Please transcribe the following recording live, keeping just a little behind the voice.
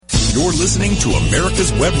You're listening to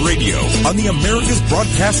America's Web Radio on the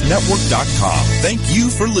AmericasBroadcastNetwork.com. Thank you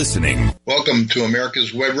for listening. Welcome to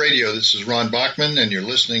America's Web Radio. This is Ron Bachman, and you're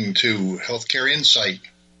listening to Healthcare Insight.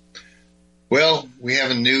 Well, we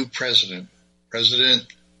have a new president, President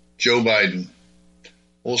Joe Biden.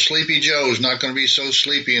 Well, Sleepy Joe is not going to be so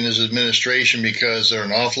sleepy in his administration because there are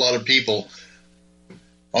an awful lot of people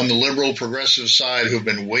on the liberal progressive side who've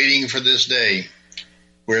been waiting for this day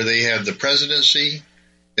where they have the presidency,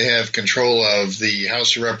 they have control of the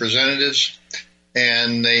House of Representatives,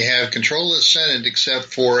 and they have control of the Senate except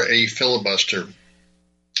for a filibuster.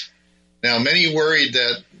 Now, many worried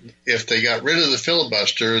that if they got rid of the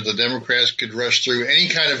filibuster, the Democrats could rush through any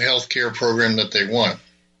kind of health care program that they want.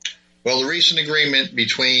 Well, the recent agreement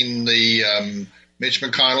between the Mitch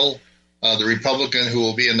McConnell, the Republican who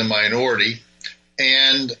will be in the minority,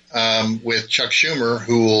 and with Chuck Schumer,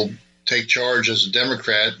 who will take charge as a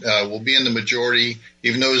Democrat, will be in the majority,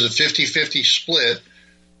 even though it's a 50-50 split.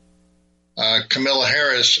 Kamala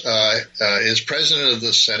Harris is president of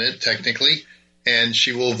the Senate, technically, and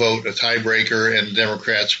she will vote a tiebreaker, and the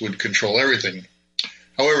Democrats would control everything.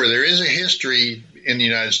 However, there is a history in the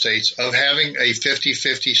United States of having a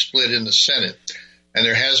 50-50 split in the Senate, and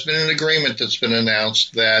there has been an agreement that's been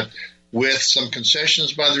announced that with some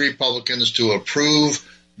concessions by the Republicans to approve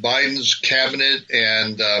Biden's cabinet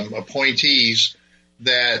and appointees,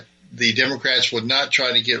 that the Democrats would not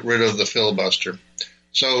try to get rid of the filibuster.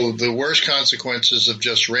 So the worst consequences of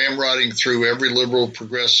just ramrodding through every liberal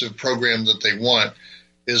progressive program that they want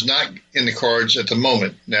is not in the cards at the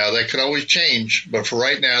moment. Now, that could always change, but for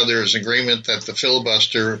right now, there is agreement that the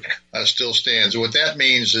filibuster still stands. What that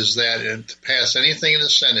means is that to pass anything in the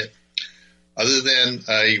Senate other than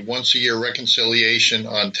a once-a-year reconciliation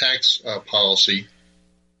on tax policy,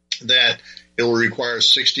 that it will require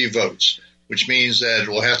 60 votes, which means that it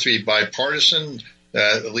will have to be bipartisan.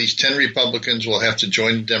 At least 10 Republicans will have to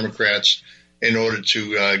join the Democrats in order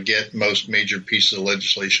to get most major pieces of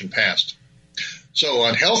legislation passed. So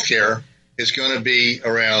on health care, it's going to be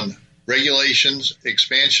around regulations,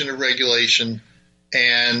 expansion of regulation,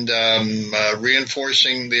 and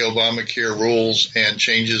reinforcing the Obamacare rules and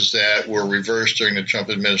changes that were reversed during the Trump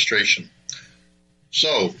administration.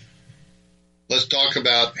 So let's talk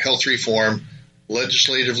about health reform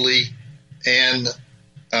legislatively and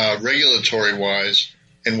regulatory-wise,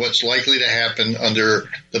 and what's likely to happen under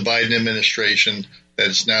the Biden administration that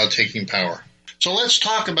is now taking power. So let's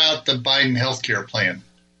talk about the Biden health care plan.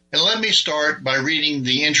 And let me start by reading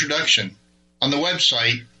the introduction on the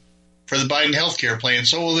website for the Biden health care plan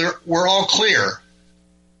so we're all clear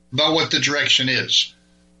about what the direction is.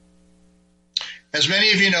 As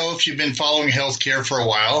many of you know, if you've been following health care for a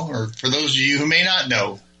while, or for those of you who may not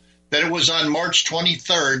know, that it was on March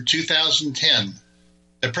 23rd, 2010,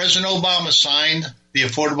 that President Obama signed the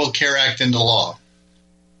Affordable Care Act into law.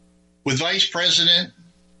 With Vice President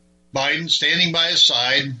Biden standing by his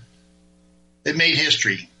side, it made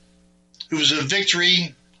history. It was a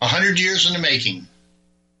victory 100 years in the making.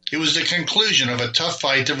 It was the conclusion of a tough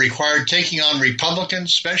fight that required taking on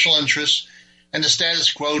Republicans, special interests, and the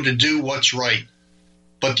status quo to do what's right.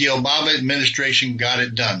 But the Obama administration got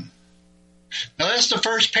it done. Now, that's the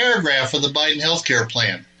first paragraph of the Biden health care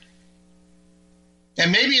plan.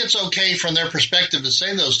 And maybe it's okay from their perspective to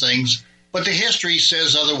say those things, but the history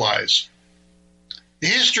says otherwise. The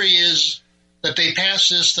history is that they passed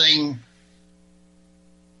this thing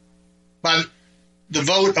by the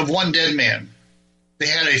vote of one dead man. They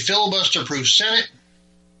had a filibuster-proof Senate,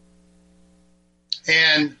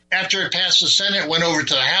 and after it passed the Senate, it went over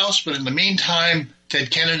to the House, but in the meantime, Ted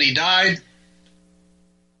Kennedy died.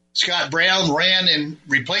 Scott Brown ran in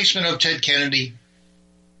replacement of Ted Kennedy,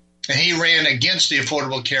 and he ran against the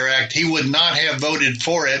Affordable Care Act. He would not have voted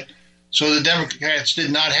for it, so the Democrats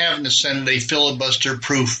did not have in the Senate a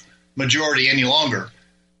filibuster-proof majority any longer.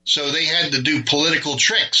 So they had to do political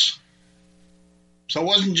tricks. So it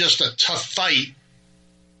wasn't just a tough fight.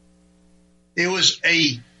 It was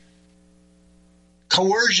a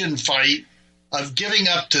coercion fight of giving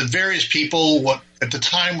up to various people what at the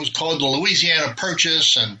time was called the Louisiana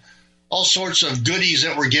Purchase and all sorts of goodies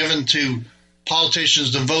that were given to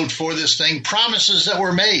politicians to vote for this thing, promises that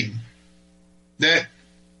were made that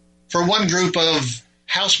for one group of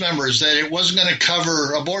House members that it wasn't going to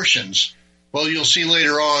cover abortions. Well, you'll see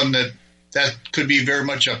later on that that could be very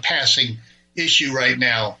much a passing issue right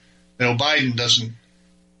now that Biden doesn't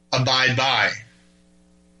abide by.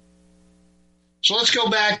 So let's go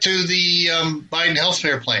back to the Biden health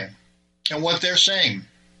care plan and what they're saying.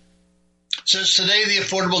 It says today the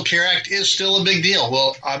Affordable Care Act is still a big deal.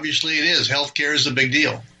 Well, obviously it is. Health care is a big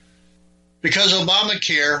deal. Because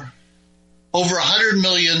Obamacare over 100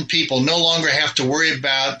 million people no longer have to worry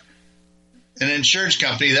about an insurance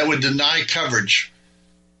company that would deny coverage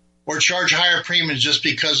or charge higher premiums just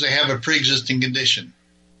because they have a pre-existing condition,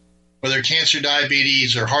 whether cancer,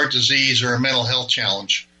 diabetes, or heart disease, or a mental health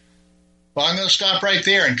challenge. Well, I'm going to stop right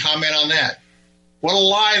there and comment on that. What a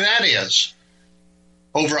lie that is.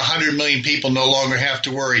 Over 100 million people no longer have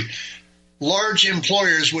to worry. Large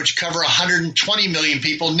employers, which cover 120 million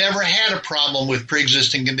people, never had a problem with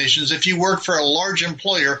pre-existing conditions. If you work for a large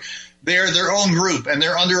employer, they're their own group, and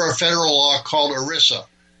they're under a federal law called ERISA.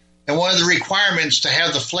 And one of the requirements to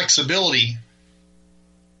have the flexibility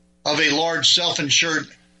of a large self-insured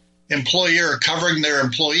employer covering their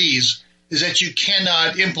employees is that you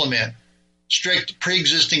cannot implement strict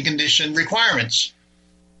pre-existing condition requirements.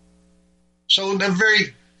 So the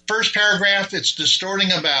very first paragraph, it's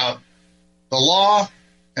distorting about the law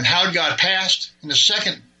and how it got passed. In the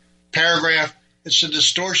second paragraph, it's a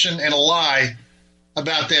distortion and a lie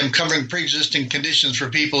about them covering pre-existing conditions for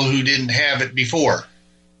people who didn't have it before.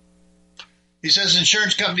 He says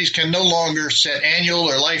insurance companies can no longer set annual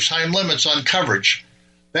or lifetime limits on coverage.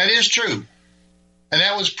 That is true. And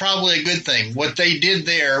that was probably a good thing. What they did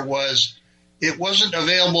there was it wasn't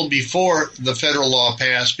available before the federal law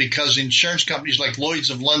passed because insurance companies like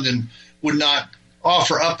Lloyd's of London would not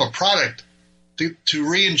offer up a product to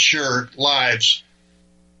reinsure lives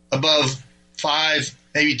above $5,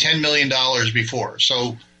 maybe $10 million before.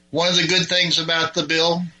 So one of the good things about the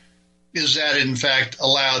bill is that it, in fact,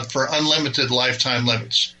 allowed for unlimited lifetime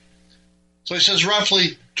limits. So he says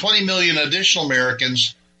roughly 20 million additional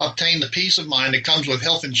Americans obtain the peace of mind that comes with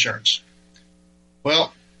health insurance.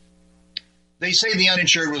 Well, they say the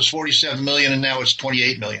uninsured was 47 million and now it's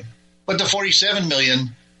 28 million. But the 47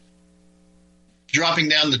 million dropping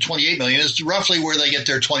down to 28 million is roughly where they get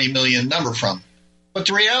their 20 million number from. But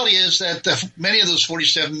the reality is that many of those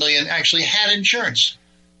 47 million actually had insurance.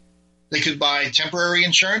 They could buy temporary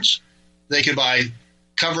insurance. They could buy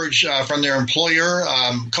coverage from their employer,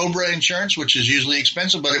 COBRA insurance, which is usually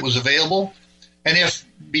expensive, but it was available. And if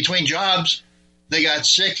between jobs they got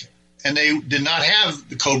sick and they did not have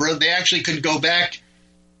the COBRA, they actually could go back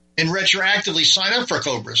and retroactively sign up for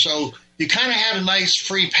COBRA. So you kind of had a nice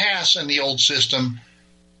free pass in the old system,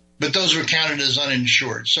 but those were counted as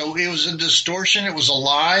uninsured. So it was a distortion. It was a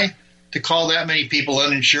lie to call that many people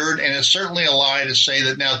uninsured, and it's certainly a lie to say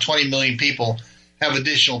that now 20 million people have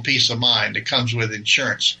additional peace of mind that comes with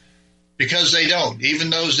insurance, because they don't.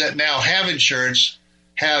 Even those that now have insurance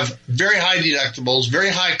have very high deductibles, very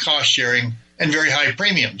high cost sharing, and very high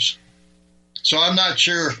premiums. So I'm not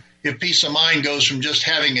sure if peace of mind goes from just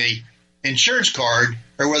having a insurance card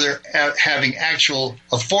or whether having actual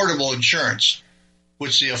affordable insurance,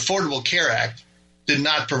 which the Affordable Care Act did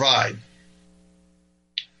not provide.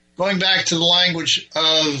 Going back to the language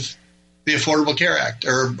of the Affordable Care Act,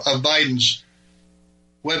 or of Biden's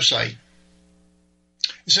website.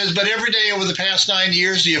 It says, but every day over the past 9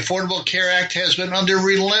 years, the Affordable Care Act has been under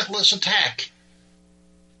relentless attack.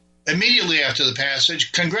 Immediately after the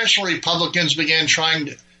passage, congressional Republicans began trying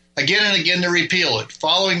again and again to repeal it,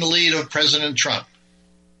 following the lead of President Trump.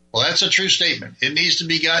 Well, that's a true statement. It needs to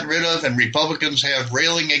be gotten rid of, and Republicans have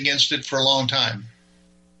railing against it for a long time.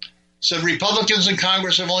 So Republicans in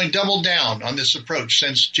Congress have only doubled down on this approach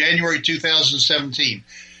since January 2017.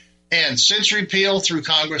 And since repeal through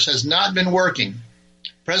Congress has not been working,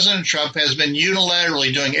 President Trump has been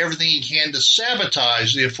unilaterally doing everything he can to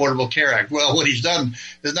sabotage the Affordable Care Act. Well, what he's done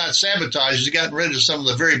is not sabotage. He's gotten rid of some of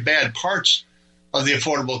the very bad parts of the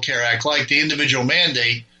Affordable Care Act, like the individual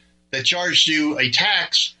mandate that charged you a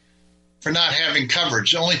tax for not having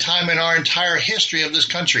coverage. The only time in our entire history of this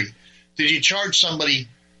country did you charge somebody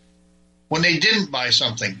when they didn't buy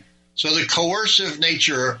something. So the coercive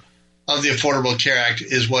nature of the Affordable Care Act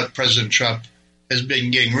is what President Trump has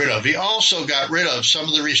been getting rid of. He also got rid of some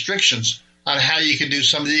of the restrictions on how you can do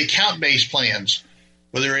some of the account-based plans,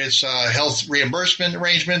 whether it's health reimbursement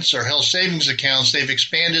arrangements or health savings accounts. They've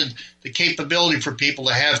expanded the capability for people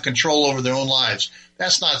to have control over their own lives.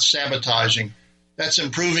 That's not sabotaging. That's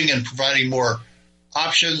improving and providing more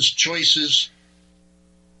options, choices,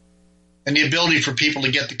 and the ability for people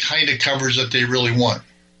to get the kind of coverage that they really want.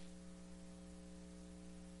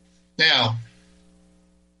 Now,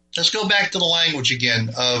 let's go back to the language again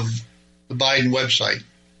of the Biden website.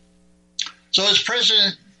 So as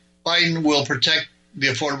President Biden will protect the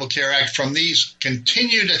Affordable Care Act from these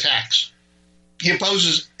continued attacks, he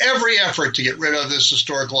opposes every effort to get rid of this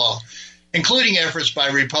historic law, including efforts by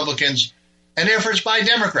Republicans and efforts by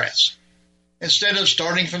Democrats. Instead of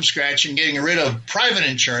starting from scratch and getting rid of private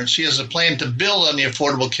insurance, he has a plan to build on the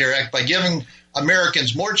Affordable Care Act by giving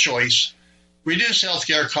Americans more choice, reduce health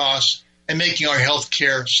care costs, and making our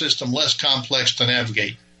healthcare system less complex to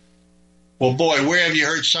navigate. Well, boy, where have you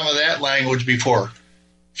heard some of that language before?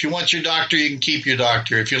 If you want your doctor, you can keep your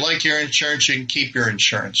doctor. If you like your insurance, you can keep your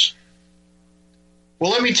insurance.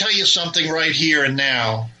 Well, let me tell you something right here and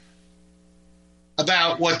now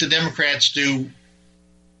about what the Democrats do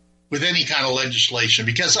with any kind of legislation,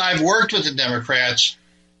 because I've worked with the Democrats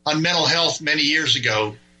on mental health many years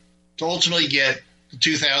ago to ultimately get the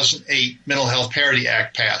 2008 Mental Health Parity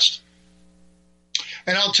Act passed.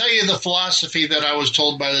 And I'll tell you the philosophy that I was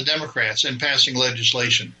told by the Democrats in passing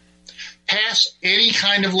legislation. Pass any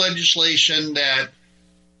kind of legislation that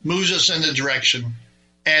moves us in the direction,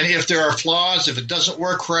 and if there are flaws, if it doesn't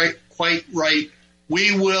work quite right,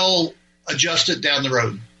 we will adjust it down the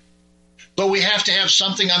road. But we have to have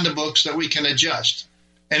something on the books that we can adjust.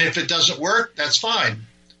 And if it doesn't work, that's fine.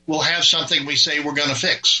 We'll have something we say we're going to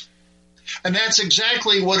fix. And that's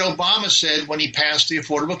exactly what Obama said when he passed the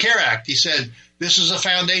Affordable Care Act. He said, this is a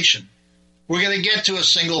foundation. We're going to get to a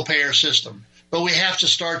single-payer system, but we have to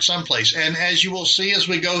start someplace. And as you will see as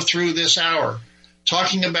we go through this hour,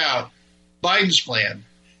 talking about Biden's plan,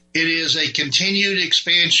 it is a continued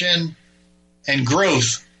expansion and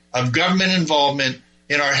growth of government involvement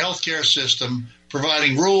in our healthcare system,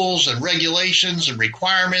 providing rules and regulations and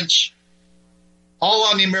requirements, all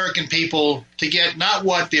on the American people to get not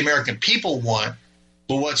what the American people want,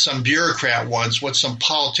 but what some bureaucrat wants, what some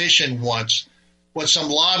politician wants, what some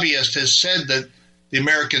lobbyist has said that the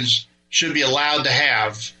Americans should be allowed to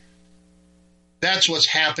have. That's what's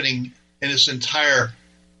happening in this entire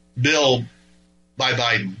bill by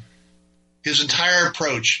Biden. His entire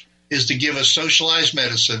approach is to give us socialized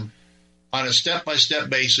medicine on a step-by-step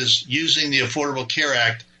basis using the Affordable Care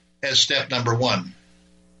Act as step number one.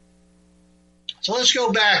 So let's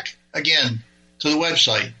go back again to the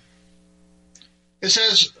website. It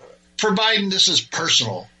says, for Biden, this is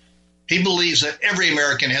personal. He believes that every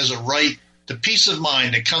American has a right to peace of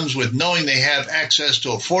mind that comes with knowing they have access to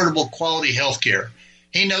affordable, quality health care.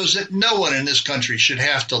 He knows that no one in this country should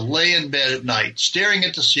have to lay in bed at night, staring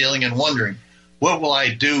at the ceiling and wondering, what will I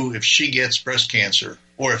do if she gets breast cancer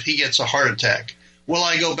or if he gets a heart attack? Will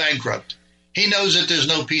I go bankrupt? He knows that there's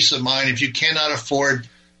no peace of mind if you cannot afford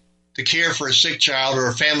to care for a sick child or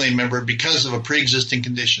a family member because of a pre-existing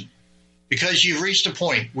condition, because you've reached a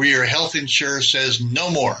point where your health insurer says no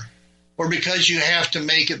more, or because you have to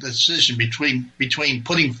make a decision between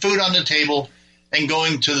putting food on the table and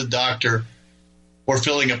going to the doctor or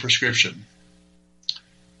filling a prescription.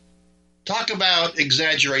 Talk about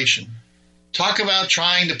exaggeration. Talk about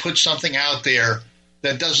trying to put something out there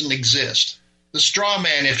that doesn't exist. The straw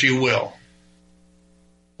man, if you will.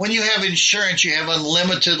 When you have insurance, you have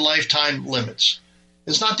unlimited lifetime limits.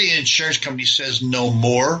 It's not the insurance company says no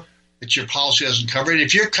more, that your policy doesn't cover it.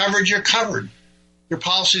 If you're covered, you're covered. Your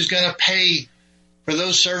policy is going to pay for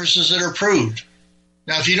those services that are approved.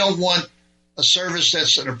 Now, if you don't want a service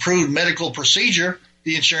that's an approved medical procedure,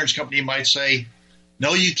 the insurance company might say,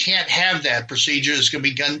 no, you can't have that procedure. It's going to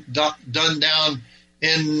be done down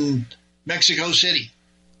in Mexico City.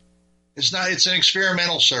 It's an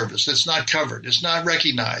experimental service that's not covered. It's not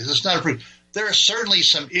recognized. It's not approved. There are certainly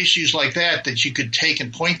some issues like that you could take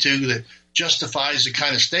and point to that justifies the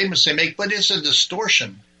kind of statements they make, but it's a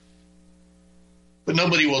distortion. But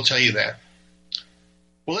nobody will tell you that.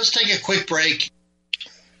 Well, let's take a quick break.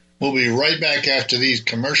 We'll be right back after these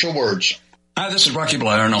commercial words. Hi, this is Rocky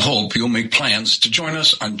Blair, and I hope you'll make plans to join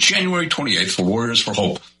us on January 28th for Warriors for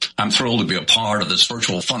Hope. I'm thrilled to be a part of this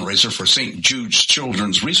virtual fundraiser for St. Jude's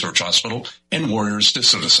Children's Research Hospital and Warriors to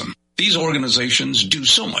Citizen. These organizations do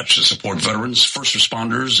so much to support veterans, first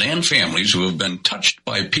responders, and families who have been touched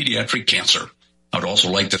by pediatric cancer. I'd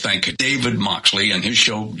also like to thank David Moxley and his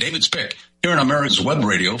show, David's Pick, here on America's Web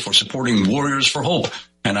Radio for supporting Warriors for Hope.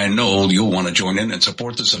 And I know you'll want to join in and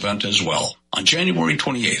support this event as well on January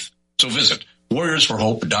 28th. So visit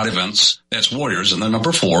warriorsforhope.events. That's warriors and the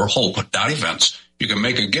number 4, hope.events. You can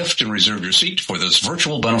make a gift and reserve your seat for this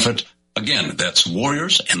virtual benefit. Again, that's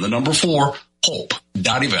warriors and the number 4,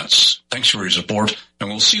 hope.events. Thanks for your support, and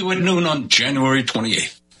we'll see you at noon on January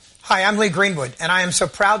 28th. Hi, I'm Lee Greenwood, and I am so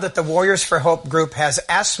proud that the Warriors for Hope group has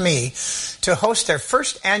asked me to host their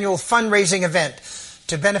first annual fundraising event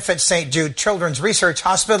to benefit St. Jude Children's Research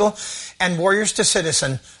Hospital and Warriors to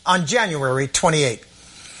Citizen on January 28th.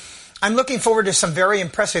 I'm looking forward to some very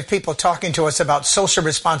impressive people talking to us about social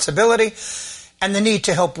responsibility and the need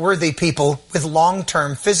to help worthy people with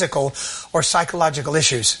long-term physical or psychological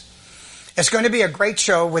issues. It's going to be a great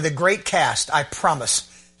show with a great cast, I promise.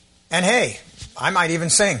 And hey, I might even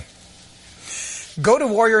sing. Go to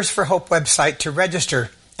Warriors for Hope website to register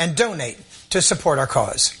and donate to support our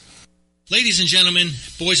cause. Ladies and gentlemen,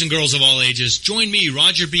 boys and girls of all ages, join me,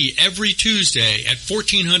 Roger B., every Tuesday at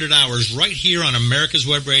 1400 hours right here on America's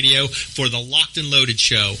Web Radio for the Locked and Loaded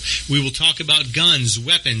Show. We will talk about guns,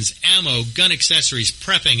 weapons, ammo, gun accessories,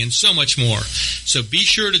 prepping, and so much more. So be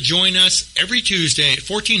sure to join us every Tuesday at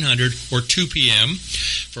 1400 or 2 p.m.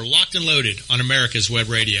 for Locked and Loaded on America's Web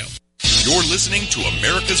Radio. You're listening to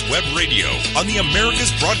America's Web Radio on the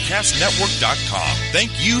AmericasBroadcastNetwork.com.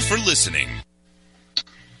 Thank you for listening.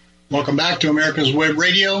 Welcome back to America's Web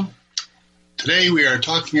Radio. Today we are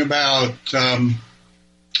talking about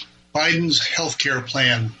Biden's health care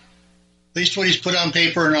plan, at least what he's put on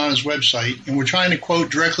paper and on his website. And we're trying to quote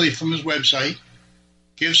directly from his website,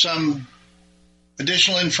 give some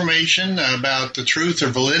additional information about the truth or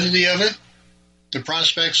validity of it, the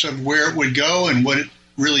prospects of where it would go and what it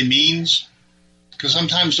really means, because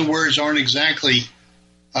sometimes the words aren't exactly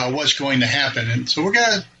what's going to happen. And so we're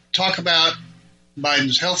going to talk about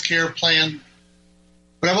Biden's health care plan,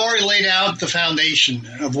 but I've already laid out the foundation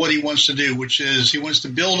of what he wants to do, which is he wants to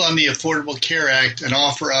build on the Affordable Care Act and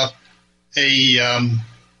offer up a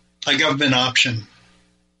government option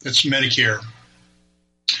that's Medicare.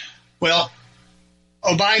 Well,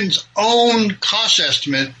 Biden's own cost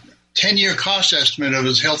estimate, 10-year cost estimate of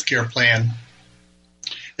his health care plan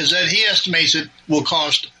is that he estimates it will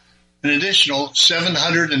cost an additional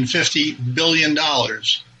 $750 billion.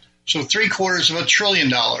 So $750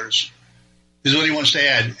 billion is what he wants to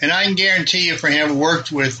add. And I can guarantee you, for having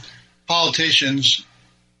worked with politicians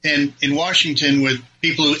and in Washington with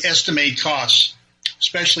people who estimate costs,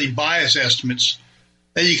 especially bias estimates,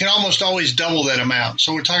 that you can almost always double that amount.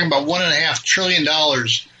 So we're talking about $1.5 trillion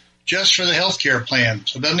just for the health care plan.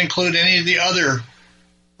 So it doesn't include any of the other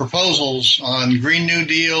proposals on Green New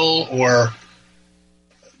Deal or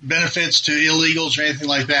benefits to illegals or anything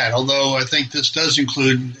like that, although I think this does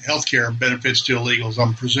include health care benefits to illegals,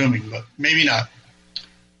 I'm presuming, but maybe not.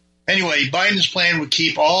 Anyway, Biden's plan would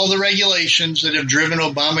keep all the regulations that have driven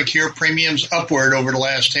Obamacare premiums upward over the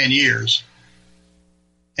last 10 years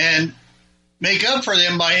and make up for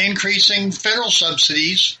them by increasing federal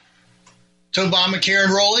subsidies to Obamacare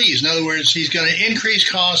enrollees. In other words, he's going to increase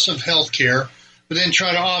costs of health care, but then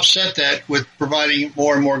try to offset that with providing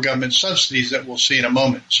more and more government subsidies that we'll see in a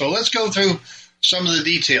moment. So let's go through some of the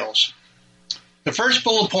details. The first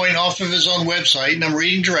bullet point off of his own website, and I'm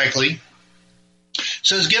reading directly,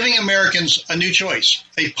 says giving Americans a new choice,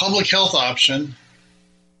 a public health option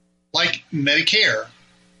like Medicare.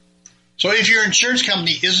 So if your insurance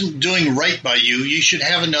company isn't doing right by you, you should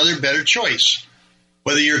have another better choice.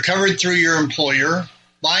 Whether you're covered through your employer,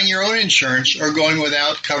 buying your own insurance, or going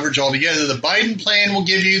without coverage altogether, the Biden plan will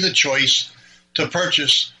give you the choice to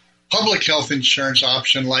purchase public health insurance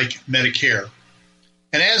option like Medicare.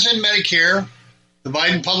 And as in Medicare, the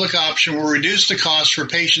Biden public option will reduce the cost for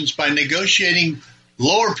patients by negotiating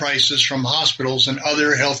lower prices from hospitals and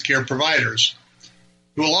other healthcare providers.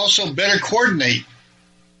 It will also better coordinate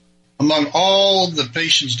among all the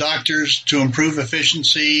patient's doctors to improve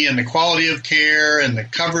efficiency and the quality of care and the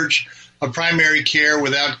coverage of primary care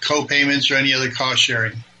without co-payments or any other cost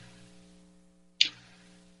sharing.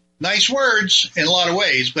 Nice words in a lot of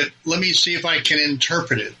ways, but let me see if I can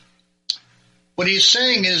interpret it. What he's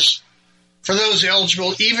saying is, for those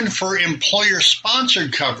eligible, even for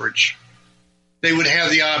employer-sponsored coverage, they would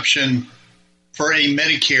have the option for a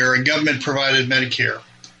Medicare, a government-provided Medicare.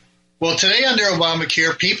 Well, today under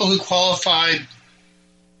Obamacare, people who qualified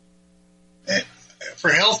for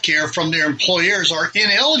health care from their employers are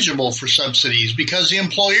ineligible for subsidies because the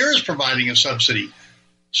employer is providing a subsidy.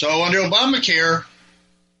 So under Obamacare,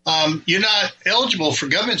 you're not eligible for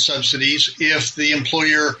government subsidies if the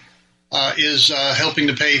employer is helping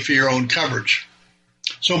to pay for your own coverage.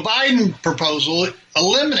 So Biden proposal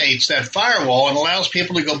eliminates that firewall and allows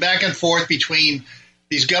people to go back and forth between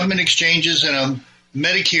these government exchanges and a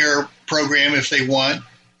Medicare program if they want,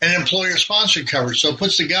 and employer-sponsored coverage. So it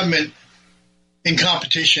puts the government in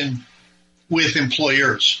competition with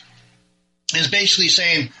employers. It's basically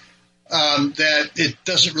saying that it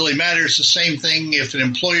doesn't really matter. It's the same thing if an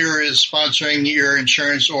employer is sponsoring your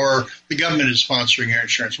insurance or the government is sponsoring your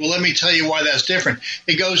insurance. Well, let me tell you why that's different.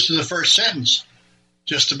 It goes to the first sentence,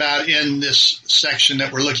 just about in this section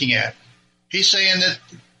that we're looking at. He's saying that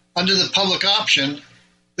under the public option,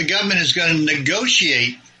 the government is going to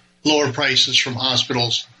negotiate lower prices from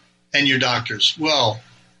hospitals and your doctors. Well,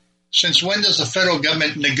 since when does the federal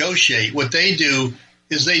government negotiate? What they do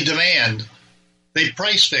is they demand, they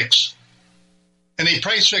price fix. And they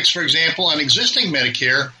price fix, for example, on existing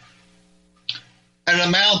Medicare at an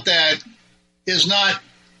amount that is not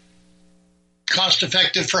cost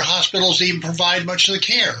effective for hospitals to even provide much of the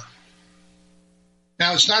care.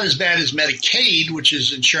 Now, it's not as bad as Medicaid, which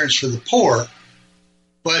is insurance for the poor,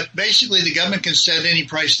 but basically the government can set any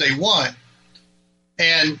price they want,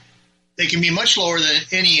 and they can be much lower than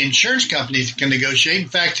any insurance company can negotiate. In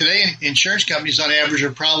fact, today, insurance companies on average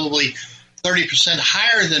are probably 30%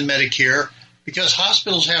 higher than Medicare because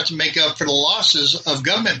hospitals have to make up for the losses of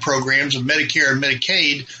government programs of Medicare and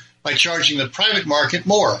Medicaid by charging the private market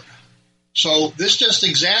more. So this just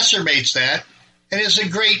exacerbates that, and is a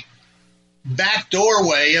great backdoor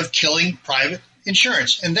way of killing private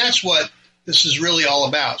insurance. And that's what this is really all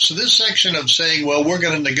about. So this section of saying, well, we're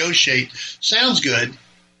going to negotiate sounds good,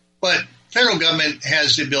 but federal government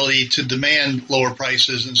has the ability to demand lower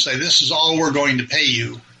prices and say, this is all we're going to pay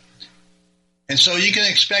you. And so you can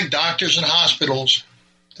expect doctors and hospitals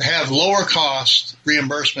to have lower cost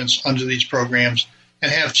reimbursements under these programs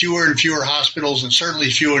and have fewer and fewer hospitals and certainly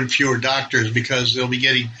fewer and fewer doctors because they'll be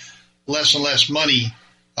getting less and less money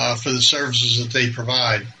for the services that they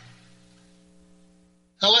provide.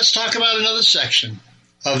 Now let's talk about another section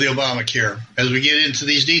of the Obamacare as we get into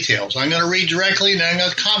these details. I'm going to read directly and I'm going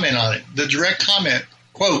to comment on it. The direct comment,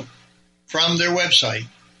 quote, from their website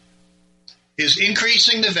is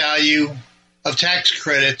increasing the value of tax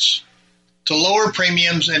credits to lower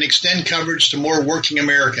premiums and extend coverage to more working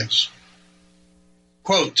Americans.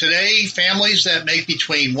 Quote, today, families that make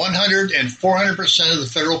between 100 and 400% of the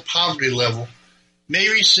federal poverty level may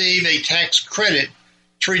receive a tax credit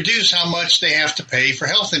to reduce how much they have to pay for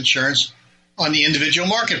health insurance on the individual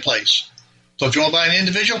marketplace. So if you want to buy an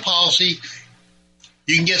individual policy,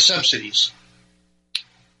 you can get subsidies.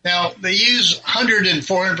 Now, they use 100 and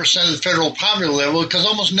 400% of the federal poverty level because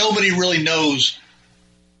almost nobody really knows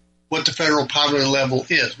what the federal poverty level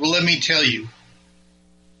is. Well, let me tell you.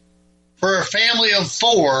 For a family of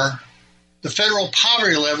four, the federal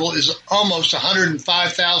poverty level is almost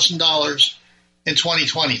 $105,000 in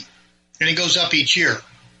 2020, and it goes up each year.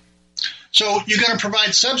 So you're going to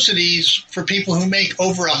provide subsidies for people who make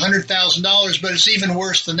over $100,000, but it's even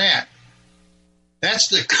worse than that. That's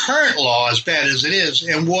the current law, as bad as it is.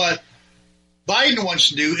 And what Biden wants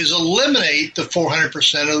to do is eliminate the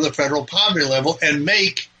 400% of the federal poverty level and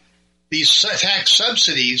make these tax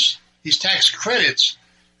subsidies, these tax credits,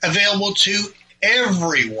 available to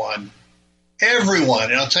everyone.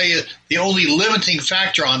 Everyone. And I'll tell you the only limiting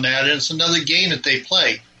factor on that, and it's another game that they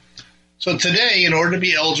play. So today, in order to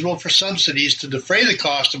be eligible for subsidies to defray the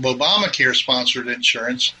cost of Obamacare-sponsored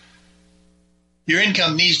insurance, your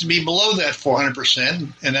income needs to be below that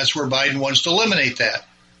 400%, and that's where Biden wants to eliminate that.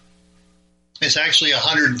 It's actually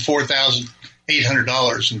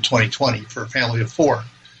 $104,800 in 2020 for a family of four.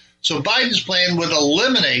 So Biden's plan would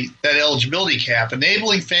eliminate that eligibility cap,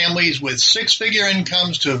 enabling families with six-figure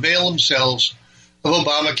incomes to avail themselves of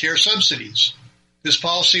Obamacare subsidies. This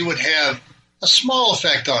policy would have a small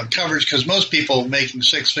effect on coverage because most people making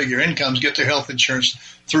six-figure incomes get their health insurance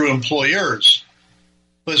through employers.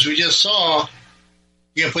 But as we just saw,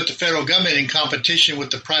 you're going to put the federal government in competition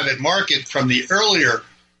with the private market from the earlier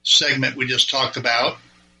segment we just talked about,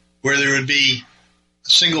 where there would be a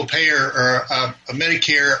single payer or a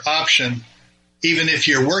Medicare option. Even if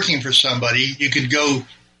you're working for somebody, you could go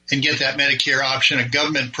and get that Medicare option, a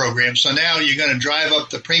government program. So now you're going to drive up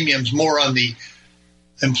the premiums more on the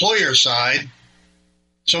employer side.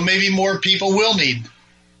 So maybe more people will need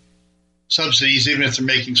subsidies, even if they're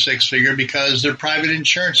making six-figure, because their private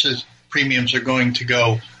insurance premiums are going to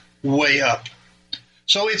go way up.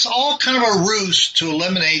 So it's all kind of a ruse to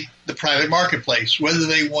eliminate the private marketplace. Whether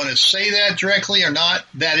they want to say that directly or not,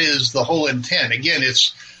 that is the whole intent. Again,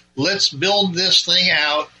 it's let's build this thing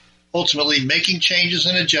out, ultimately making changes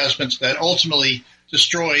and adjustments that ultimately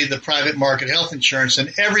destroy the private market health insurance,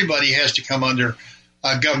 and everybody has to come under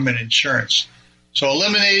government insurance. So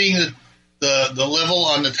eliminating the level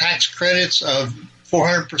on the tax credits of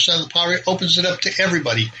 400% of the poverty opens it up to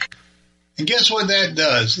everybody. And guess what that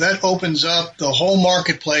does? That opens up the whole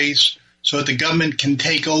marketplace so that the government can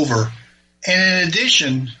take over. And in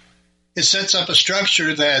addition, it sets up a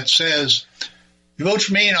structure that says, you vote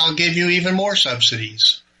for me and I'll give you even more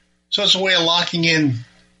subsidies. So it's a way of locking in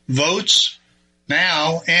votes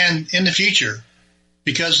now and in the future,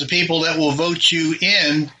 because the people that will vote you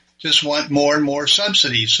in just want more and more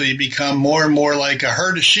subsidies. So you become more and more like a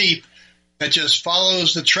herd of sheep that just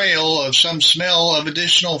follows the trail of some smell of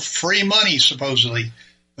additional free money, supposedly.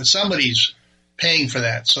 But somebody's paying for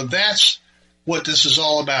that. So that's what this is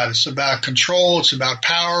all about. It's about control. It's about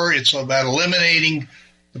power. It's about eliminating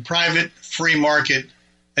the private free market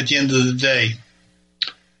at the end of the day.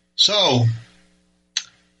 So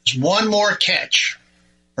there's one more catch,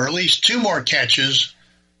 or at least two more catches,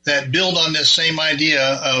 that build on this same idea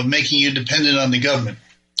of making you dependent on the government.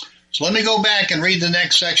 So let me go back and read the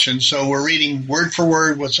next section. So we're reading word for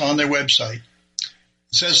word what's on their website.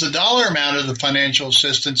 It says the dollar amount of the financial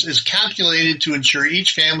assistance is calculated to ensure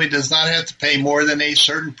each family does not have to pay more than a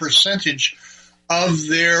certain percentage of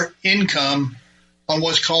their income on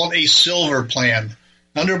what's called a silver plan.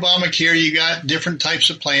 Under Obamacare, you got different types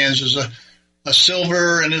of plans. There's a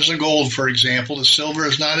silver and there's a gold, for example. The silver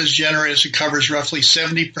is not as generous. It covers roughly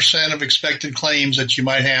 70% of expected claims that you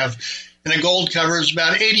might have. And a gold covers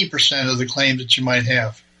about 80% of the claims that you might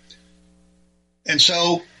have. And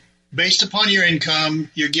so, based upon your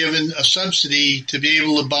income, you're given a subsidy to be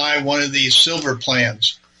able to buy one of these silver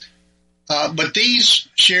plans. But these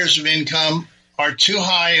shares of income are too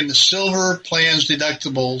high, and the silver plan's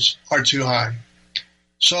deductibles are too high.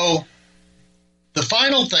 So, the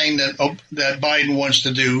final thing that Biden wants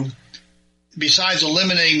to do, besides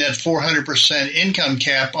eliminating that 400% income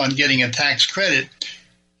cap on getting a tax credit,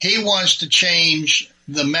 he wants to change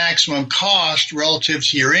the maximum cost relative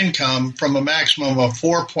to your income from a maximum of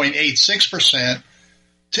 4.86%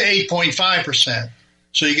 to 8.5%.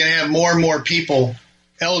 So you're going to have more and more people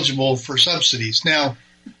eligible for subsidies. Now,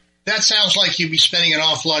 that sounds like you'd be spending an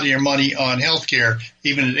awful lot of your money on health care,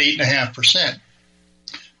 even at 8.5%.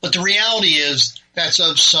 But the reality is that's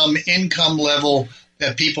of some income level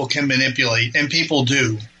that people can manipulate, and people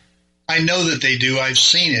do. I know that they do. I've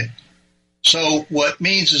seen it. So what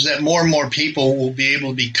means is that more and more people will be able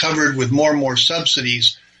to be covered with more and more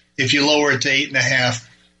subsidies if you lower it to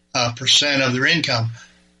 8.5% of their income.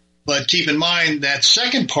 But keep in mind that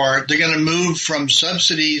second part, they're going to move from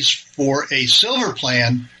subsidies for a silver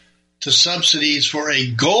plan to subsidies for a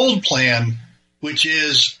gold plan, which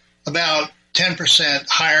is about 10%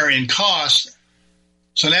 higher in cost.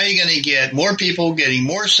 So now you're going to get more people getting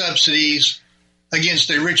more subsidies against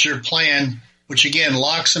a richer plan, which again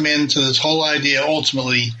locks them into this whole idea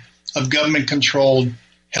ultimately of government-controlled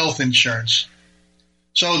health insurance.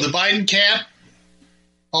 So the Biden cap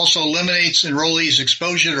also eliminates enrollees'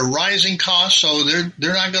 exposure to rising costs, so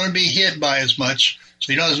they're not going to be hit by as much,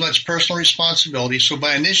 so you don't have as much personal responsibility. So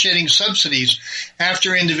by initiating subsidies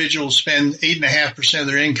after individuals spend 8.5% of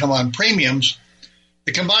their income on premiums,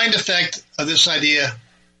 the combined effect of this idea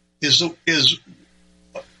is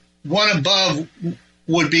one above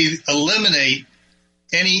would be eliminate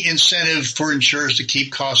any incentive for insurers to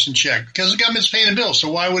keep costs in check because the government's paying the bill. So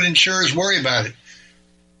why would insurers worry about it?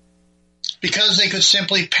 Because they could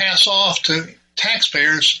simply pass off to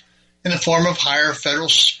taxpayers in the form of higher federal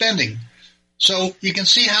spending. So you can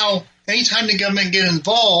see how anytime the government get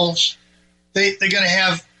involved, they're going to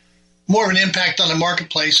have more of an impact on the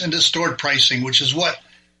marketplace and distort pricing, which is what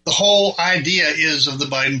the whole idea is of the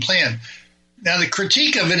Biden plan. Now, the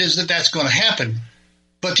critique of it is that that's going to happen.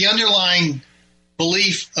 But the underlying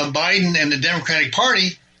belief of Biden and the Democratic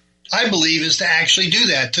Party, I believe, is to actually do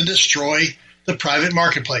that, to destroy the private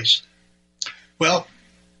marketplace. Well,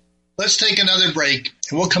 let's take another break,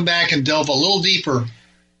 and we'll come back and delve a little deeper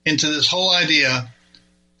into this whole idea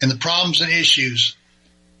and the problems and issues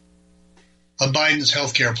of Biden's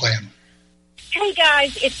health care plan. Hey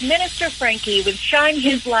guys, it's Minister Frankie with Shine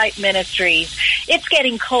His Light Ministries. It's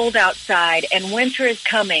getting cold outside and winter is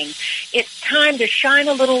coming. It's time to shine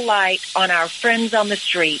a little light on our friends on the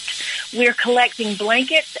street. We're collecting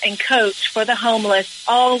blankets and coats for the homeless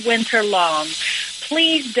all winter long.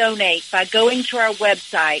 Please donate by going to our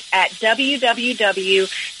website at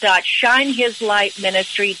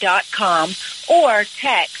www.shinehislightministry.com or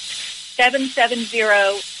text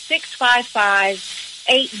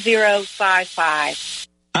 770-655-8055.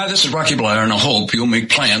 Hi, this is Rocky Blair, and I hope you'll make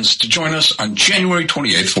plans to join us on January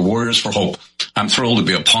 28th for Warriors for Hope. I'm thrilled to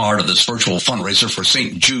be a part of this virtual fundraiser for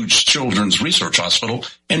St. Jude's Children's Research Hospital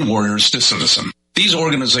and Warriors to Citizen. These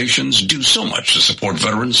organizations do so much to support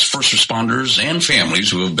veterans, first responders, and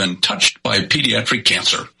families who have been touched by pediatric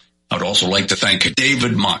cancer. I'd also like to thank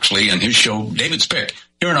David Moxley and his show, David's Pick,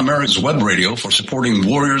 here on America's Web Radio for supporting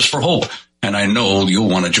Warriors for Hope. And I know you'll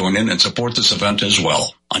want to join in and support this event as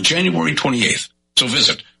well on January 28th. So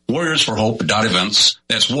visit warriorsforhope.events.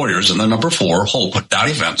 That's warriors and the number 4,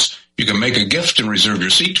 hope.events. You can make a gift and reserve your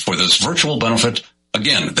seat for this virtual benefit.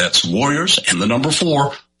 Again, that's warriors and the number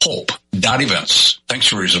 4, hope.events. Thanks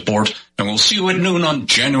for your support, and we'll see you at noon on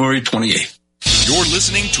January 28th. You're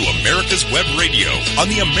listening to America's Web Radio on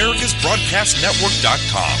the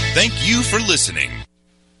AmericasBroadcastNetwork.com. Thank you for listening.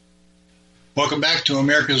 Welcome back to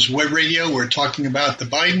America's Web Radio. We're talking about the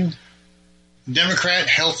Biden Democrat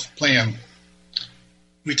health plan.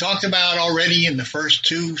 We talked about already in the first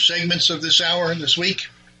 2 segments of this hour this week.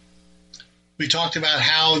 We talked about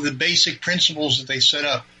how the basic principles that they set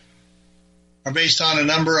up are based on a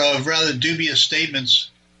number of rather dubious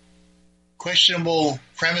statements questionable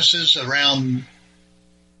premises around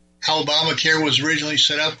how Obamacare was originally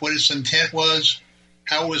set up, what its intent was,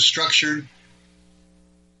 how it was structured,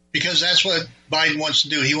 because that's what Biden wants to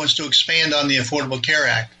do. He wants to expand on the Affordable Care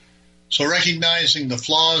Act. So recognizing the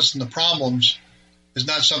flaws and the problems is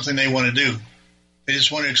not something they want to do. They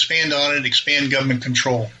just want to expand on it, expand government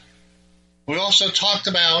control. We also talked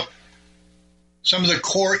about some of the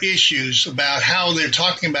core issues about how they're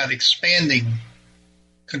talking about expanding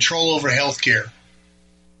control over health care,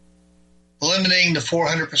 eliminating the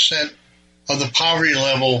 400% of the poverty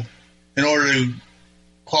level in order to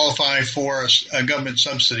qualify for a government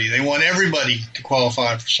subsidy. They want everybody to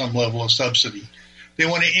qualify for some level of subsidy. They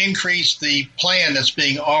want to increase the plan that's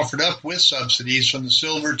being offered up with subsidies from the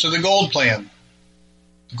silver to the gold plan.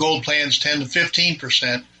 The gold plan is 10 to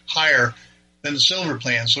 15% higher than the silver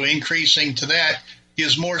plan, so increasing to that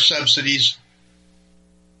gives more subsidies.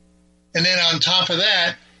 And then on top of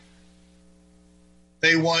that,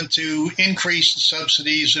 they want to increase the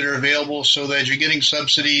subsidies that are available so that you're getting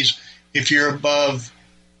subsidies if you're below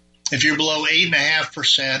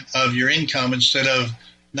 8.5% of your income instead of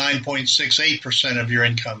 9.68% of your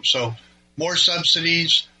income. So more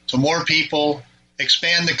subsidies to more people,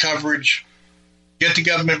 expand the coverage, get the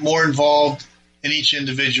government more involved in each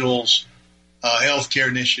individual's healthcare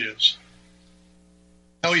initiatives.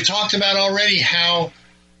 Now, we talked about already how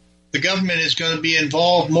the government is going to be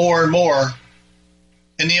involved more and more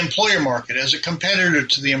in the employer market as a competitor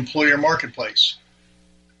to the employer marketplace.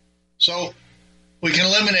 So we can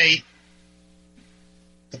eliminate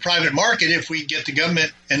the private market if we get the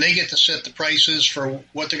government and they get to set the prices for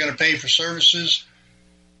what they're going to pay for services.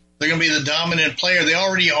 They're going to be the dominant player. They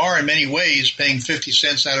already are in many ways, paying 50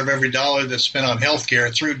 cents out of every dollar that's spent on health care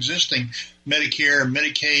through existing Medicare,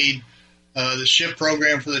 Medicaid, the SHIP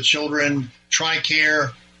program for the children,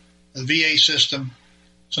 TRICARE, the VA system.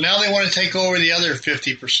 So now they want to take over the other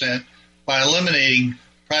 50% by eliminating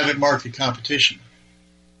private market competition.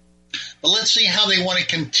 But let's see how they want to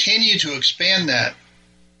continue to expand that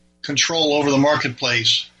control over the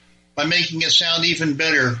marketplace by making it sound even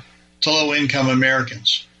better to low-income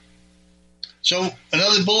Americans. So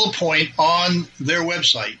another bullet point on their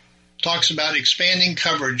website talks about expanding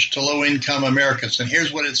coverage to low-income Americans. And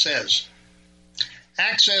here's what it says.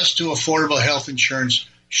 Access to affordable health insurance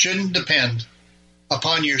shouldn't depend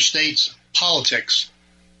upon your state's politics.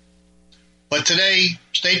 But today,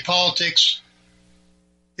 state politics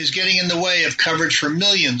is getting in the way of coverage for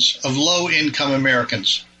millions of low-income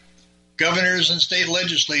Americans. Governors and state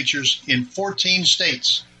legislatures in 14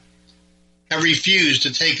 states have refused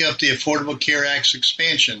to take up the Affordable Care Act's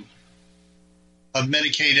expansion of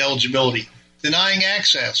Medicaid eligibility, denying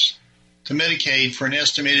access to Medicaid for an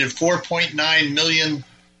estimated 4.9 million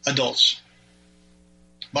adults.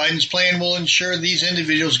 Biden's plan will ensure these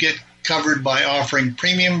individuals get covered by offering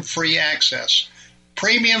premium-free access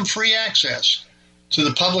to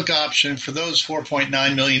the public option for those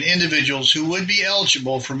 4.9 million individuals who would be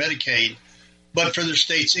eligible for Medicaid, but for their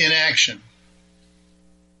state's inaction,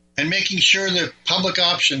 and making sure that public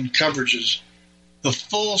option coverages the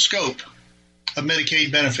full scope of Medicaid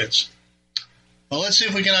benefits. Well, let's see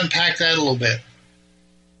if we can unpack that a little bit.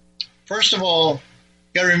 First of all, you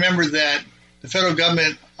got to remember that the federal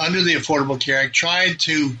government, under the Affordable Care Act, tried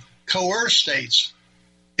to coerce states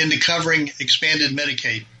into covering expanded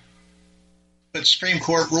Medicaid. But the Supreme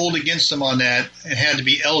Court ruled against them on that and had to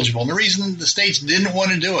be eligible. And the reason the states didn't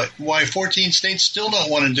want to do it, why 14 states still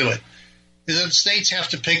don't want to do it, is that the states have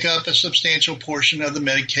to pick up a substantial portion of the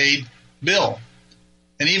Medicaid bill.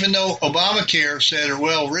 And even though Obamacare said,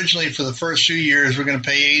 well, originally for the first few years we're going to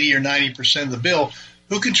pay 80 or 90% of the bill,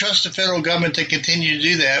 who can trust the federal government to continue to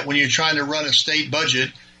do that when you're trying to run a state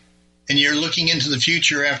budget and you're looking into the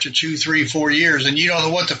future after 2, 3, 4 years and you don't know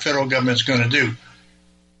what the federal government's going to do?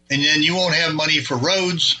 And then you won't have money for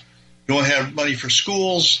roads, you won't have money for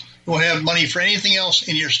schools, you won't have money for anything else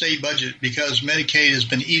in your state budget because Medicaid has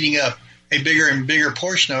been eating up a bigger and bigger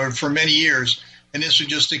portion of it for many years, and this would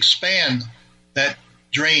just expand that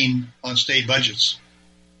drain on state budgets.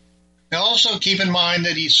 Now also keep in mind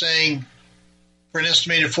that he's saying for an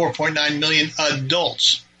estimated 4.9 million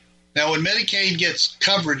adults. Now when Medicaid gets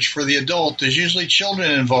coverage for the adult, there's usually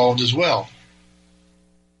children involved as well.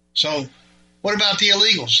 So what about the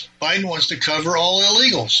illegals? Biden wants to cover all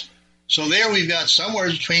illegals. So there we've got somewhere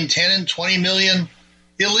between 10 and 20 million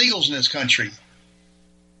illegals in this country.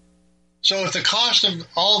 So if the cost of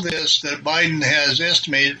all this that Biden has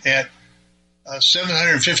estimated at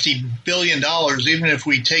 $750 billion, even if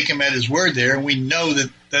we take him at his word there, and we know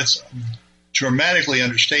that that's dramatically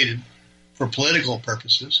understated for political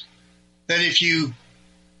purposes, that if you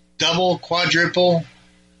double, quadruple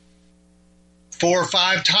 4 or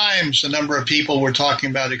 5 times the number of people we're talking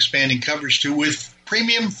about expanding coverage to with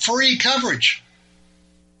premium-free coverage.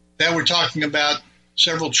 That we're talking about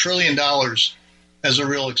several $1 trillion as a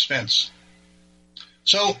real expense.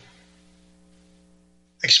 So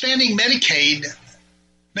expanding Medicaid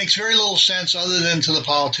makes very little sense other than to the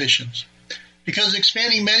politicians, because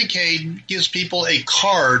expanding Medicaid gives people a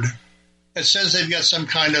card that says they've got some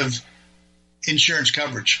kind of insurance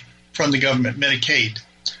coverage from the government, Medicaid.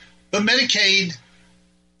 But Medicaid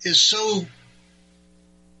is so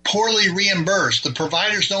poorly reimbursed. The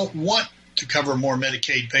providers don't want to cover more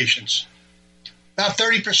Medicaid patients. About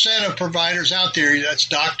 30% of providers out there, that's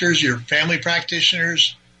doctors, your family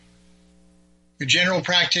practitioners, your general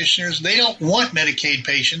practitioners, they don't want Medicaid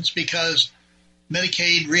patients because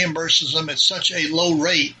Medicaid reimburses them at such a low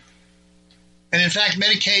rate. And in fact,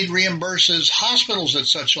 Medicaid reimburses hospitals at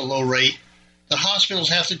such a low rate that hospitals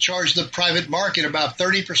have to charge the private market about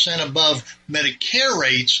 30% above Medicare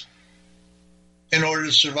rates in order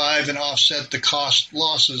to survive and offset the cost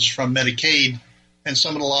losses from Medicaid and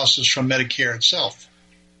some of the losses from Medicare itself.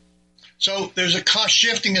 So there's a cost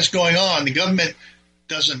shifting that's going on. The government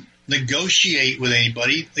doesn't negotiate with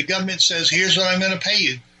anybody. The government says, here's what I'm going to pay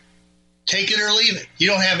you. Take it or leave it. You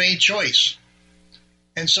don't have any choice.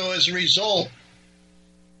 And so as a result,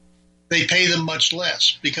 they pay them much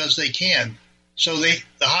less because they can. So the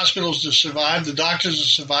hospitals to survive, the doctors to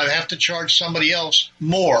survive, have to charge somebody else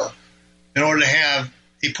more in order to have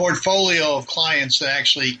a portfolio of clients that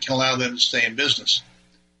actually can allow them to stay in business.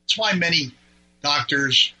 That's why many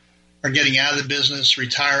doctors are getting out of the business,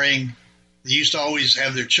 retiring. They used to always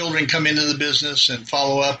have their children come into the business and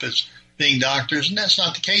follow up as being doctors, and that's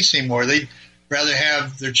not the case anymore. They'd rather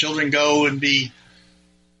have their children go and be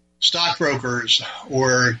stockbrokers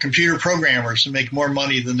or computer programmers and make more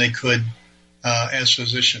money than they could as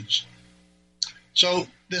physicians. So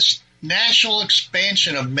this national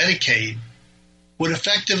expansion of Medicaid would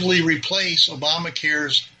effectively replace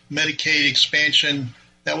Obamacare's Medicaid expansion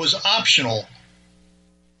that was optional.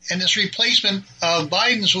 And this replacement of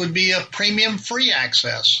Biden's would be a premium-free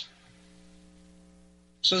access.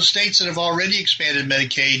 So states that have already expanded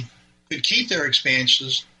Medicaid could keep their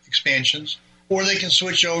expansions, or they can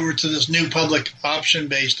switch over to this new public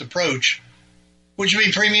option-based approach, which would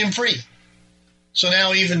be premium-free. So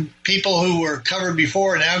now even people who were covered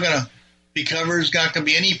before are now going to be covered. There's not going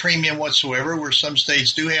to be any premium whatsoever, where some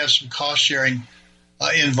states do have some cost-sharing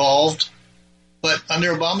involved. But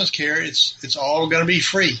under Obamacare, it's all going to be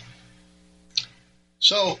free.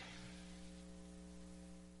 So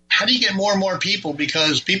how do you get more and more people?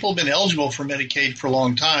 Because people have been eligible for Medicaid for a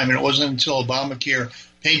long time, and it wasn't until Obamacare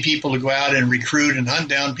paid people to go out and recruit and hunt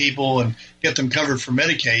down people and get them covered for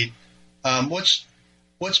Medicaid.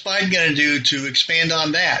 What's Biden going to do to expand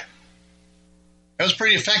on that? That was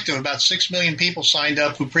pretty effective. About 6 million people signed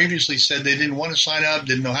up who previously said they didn't want to sign up,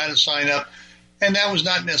 didn't know how to sign up. And that was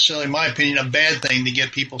not necessarily, in my opinion, a bad thing to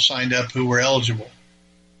get people signed up who were eligible.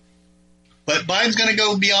 But Biden's going to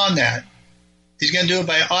go beyond that. He's going to do it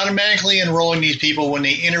by automatically enrolling these people when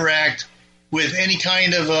they interact with any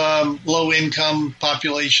kind of low-income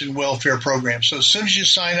population welfare program. So as soon as you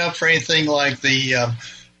sign up for anything like the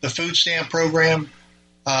food stamp program,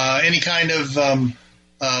 any kind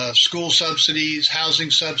of school subsidies, housing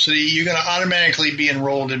subsidy, you're going to automatically be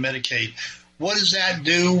enrolled in Medicaid. What does that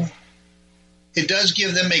do? It does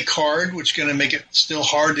give them a card, which is going to make it still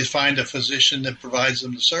hard to find a physician that provides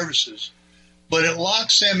them the services. But it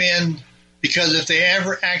locks them in, because if they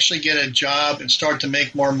ever actually get a job and start to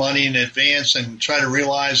make more money in advance and try to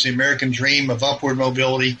realize the American dream of upward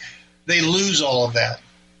mobility, they lose all of that.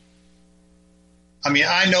 I mean,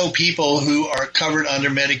 I know people who are covered under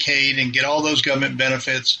Medicaid and get all those government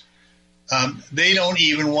benefits. They don't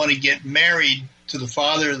even want to get married to the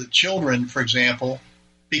father of the children, for example,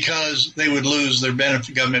 because they would lose their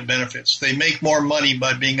government benefits. They make more money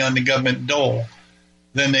by being on the government dole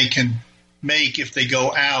than they can make if they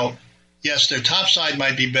go out. Yes, their top side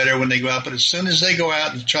might be better when they go out, but as soon as they go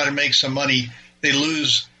out and try to make some money, they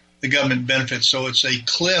lose the government benefits. So it's a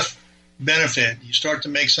cliff benefit. You start to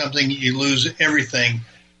make something, you lose everything,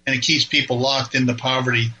 and it keeps people locked into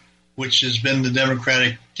poverty, which has been the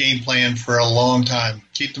Democratic game plan for a long time.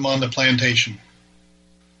 Keep them on the plantation.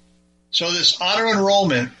 So this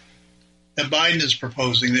auto-enrollment that Biden is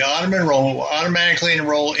proposing, the auto-enrollment will automatically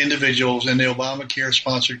enroll individuals in the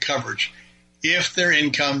Obamacare-sponsored coverage if their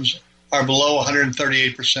incomes are below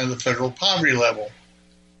 138% of the federal poverty level.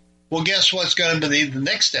 Well, guess what's going to be the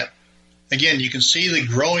next step? Again, you can see the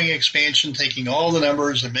growing expansion, taking all the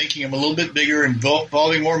numbers and making them a little bit bigger,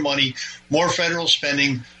 involving more money, more federal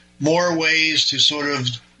spending, more ways to sort of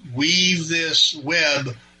weave this web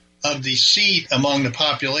of deceit among the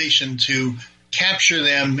population to capture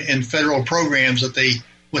them in federal programs that they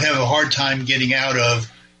would have a hard time getting out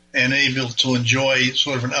of and able to enjoy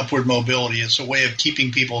sort of an upward mobility. It's a way of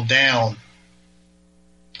keeping people down.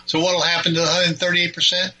 So what will happen to the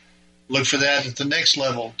 138%? Look for that at the next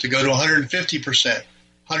level to go to 150%,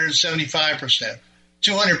 175%,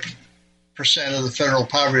 200% of the federal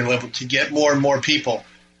poverty level to get more and more people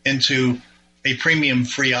into a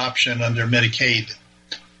premium-free option under Medicaid.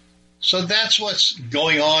 So that's what's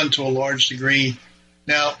going on to a large degree.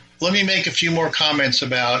 Now, let me make a few more comments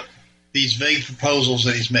about these vague proposals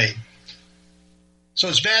that he's made. So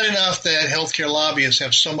it's bad enough that healthcare lobbyists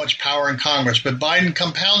have so much power in Congress, but Biden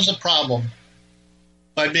compounds the problem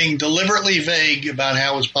by being deliberately vague about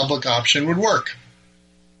how his public option would work.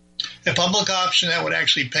 A public option that would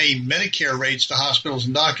actually pay Medicare rates to hospitals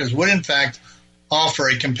and doctors would, in fact, offer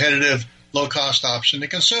a competitive, low-cost option to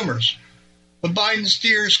consumers. But Biden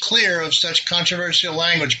steers clear of such controversial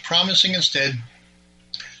language, promising instead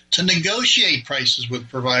to negotiate prices with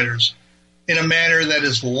providers in a manner that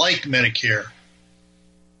is like Medicare.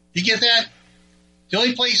 You get that? The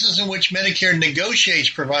only places in which Medicare negotiates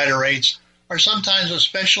provider rates are sometimes with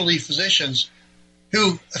specialty physicians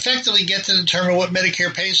who effectively get to determine what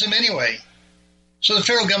Medicare pays them anyway. So the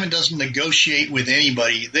federal government doesn't negotiate with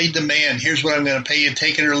anybody. They demand, here's what I'm going to pay you,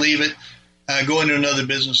 take it or leave it, go into another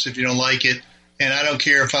business if you don't like it, and I don't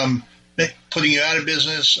care if I'm putting you out of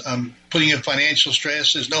business, I'm putting you in financial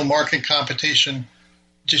stress, there's no market competition,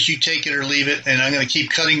 just you take it or leave it, and I'm going to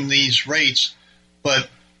keep cutting these rates. But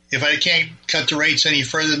if I can't cut the rates any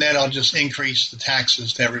further than that, I'll just increase the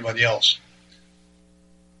taxes to everybody else.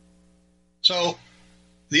 So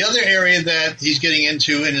the other area that he's getting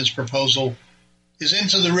into in his proposal is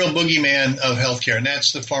into the real boogeyman of healthcare, and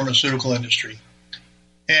that's the pharmaceutical industry.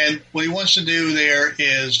 And what he wants to do there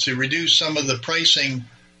is to reduce some of the pricing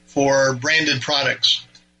for branded products.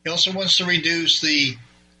 He also wants to reduce the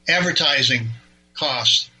advertising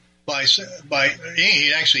costs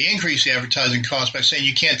he'd actually increase the advertising cost by saying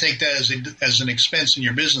you can't take that as an expense in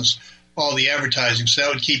your business, all the advertising. So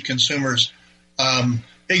that would keep consumers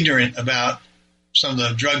ignorant about some of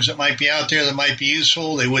the drugs that might be out there that might be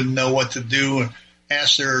useful. They wouldn't know what to do,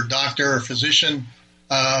 ask their doctor or physician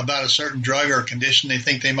about a certain drug or condition they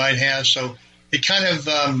think they might have. So it kind of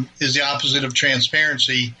is the opposite of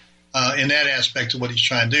transparency in that aspect of what he's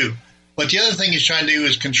trying to do. But the other thing he's trying to do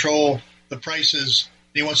is control the prices.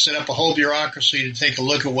 He wants to set up a whole bureaucracy to take a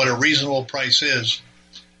look at what a reasonable price is.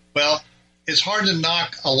 Well, it's hard to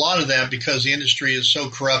knock a lot of that because the industry is so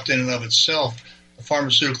corrupt in and of itself. The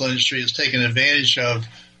pharmaceutical industry has taken advantage of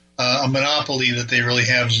a monopoly that they really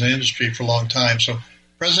have as an industry for a long time. So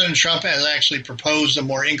President Trump has actually proposed a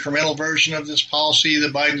more incremental version of this policy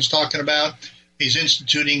that Biden's talking about. He's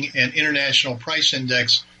instituting an international price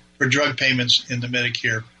index for drug payments in the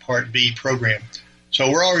Medicare Part B program. So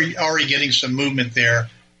we're already getting some movement there,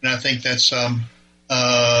 and I think that's been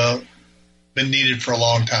needed for a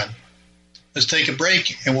long time. Let's take a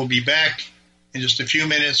break, and we'll be back in just a few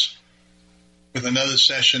minutes with another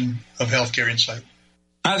session of Healthcare Insight.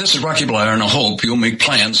 Hi, this is Rocky Blair, and I hope you'll make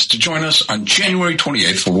plans to join us on January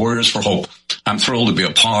 28th for Warriors for Hope. I'm thrilled to be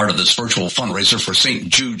a part of this virtual fundraiser for St.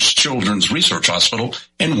 Jude's Children's Research Hospital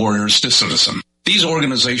and Warriors to Citizen. These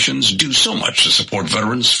organizations do so much to support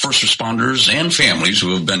veterans, first responders, and families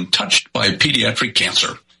who have been touched by pediatric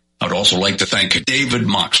cancer. I'd also like to thank David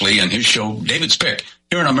Moxley and his show, David's Pick,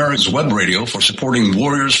 here on America's Web Radio for supporting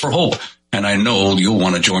Warriors for Hope. And I know you'll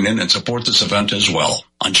want to join in and support this event as well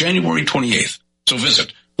on January 28th. So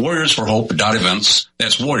visit warriorsforhope.events.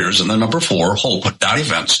 That's warriors and the number 4,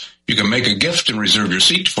 hope.events. You can make a gift and reserve your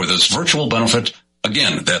seat for this virtual benefit.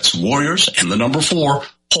 Again, that's warriors and the number 4,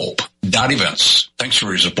 hope.events. Thanks for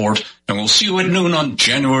your support, and we'll see you at noon on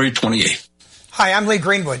January 28th. Hi, I'm Lee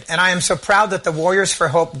Greenwood, and I am so proud that the Warriors for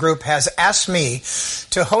Hope group has asked me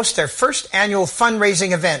to host their first annual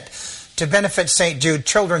fundraising event to benefit St. Jude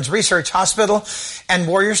Children's Research Hospital and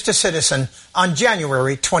Warriors to Citizen on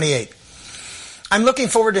January 28th. I'm looking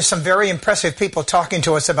forward to some very impressive people talking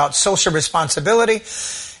to us about social responsibility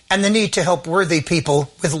and the need to help worthy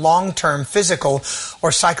people with long-term physical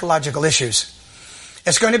or psychological issues.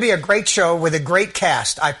 It's going to be a great show with a great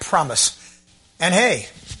cast, I promise. And hey,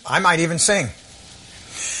 I might even sing.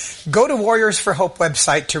 Go to Warriors for Hope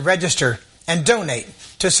website to register and donate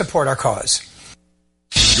to support our cause.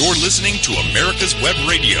 You're listening to America's Web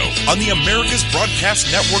Radio on the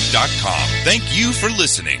AmericasBroadcastNetwork.com. Thank you for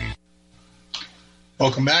listening.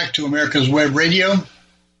 Welcome back to America's Web Radio.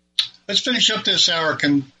 Let's finish up this hour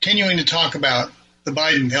continuing to talk about the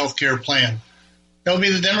Biden health care plan. That will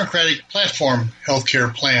be the Democratic platform health care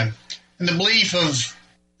plan. And the belief of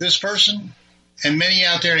This person and many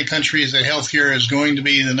out there in the country is that healthcare is going to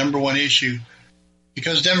be the number one issue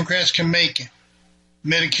because Democrats can make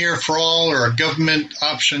Medicare for all or a government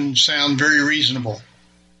option sound very reasonable.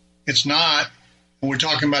 It's not. And we're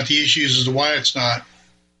talking about the issues as to why it's not.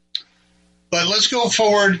 But let's go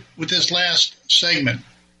forward with this last segment.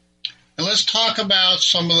 And let's talk about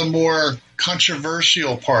some of the more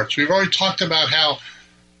controversial parts. We've already talked about how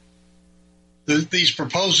these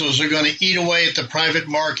proposals are going to eat away at the private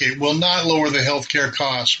market, will not lower the healthcare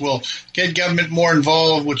costs, will get government more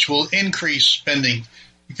involved, which will increase spending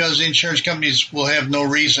because the insurance companies will have no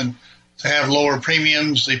reason to have lower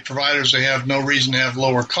premiums. The providers, they have no reason to have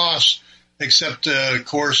lower costs except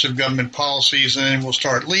coercive government policies, and then we'll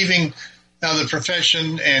start leaving the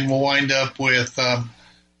profession and we'll wind up with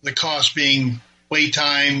the cost being wait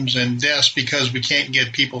times and deaths because we can't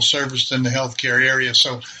get people serviced in the healthcare area.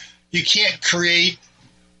 So you can't create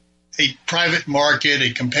a private market,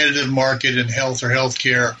 a competitive market in health or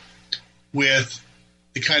healthcare with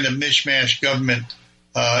the kind of mishmash government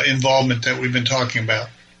involvement that we've been talking about.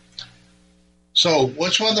 So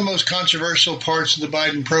what's one of the most controversial parts of the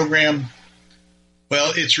Biden program?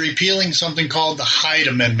 Well, it's repealing something called the Hyde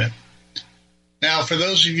Amendment. Now, for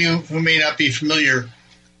those of you who may not be familiar,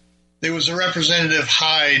 there was a Representative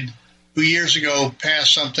Hyde who years ago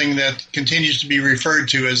passed something that continues to be referred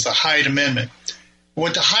to as the Hyde Amendment.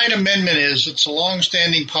 What the Hyde Amendment is, it's a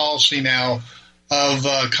longstanding policy now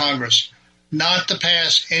of Congress not to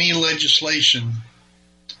pass any legislation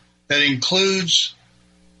that includes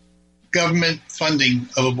government funding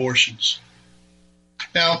of abortions.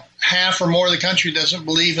 Now, half or more of the country doesn't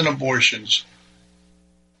believe in abortions.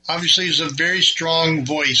 Obviously, there's a very strong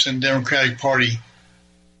voice in the Democratic Party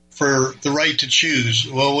for the right to choose.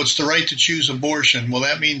 Well, what's the right to choose abortion? Well,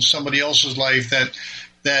 that means somebody else's life,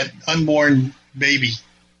 that unborn baby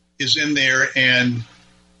is in there and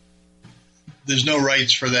there's no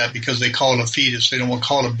rights for that because they call it a fetus. They don't want to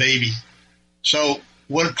call it a baby. So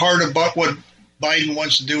what part of what Biden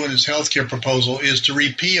wants to do in his health care proposal is to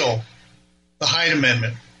repeal the Hyde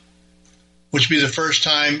Amendment, which would be the first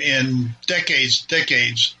time in decades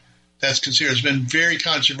that's considered. It's been very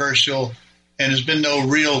controversial and there's been no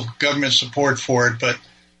real government support for it. But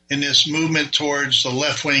in this movement towards the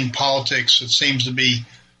left-wing politics, it seems to be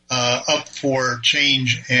up for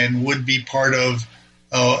change and would be part of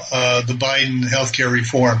the Biden healthcare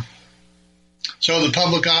reform. So the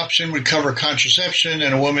public option would cover contraception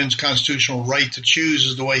and a woman's constitutional right to choose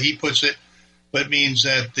is the way he puts it, but it means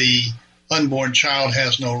that the unborn child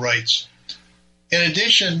has no rights. In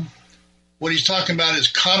addition, what he's talking about is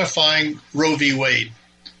codifying Roe v. Wade.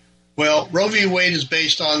 Well, Roe v. Wade is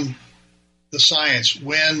based on the science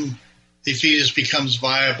when a fetus becomes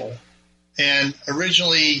viable. And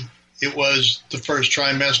originally it was the first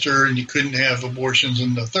trimester and you couldn't have abortions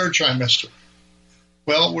in the third trimester.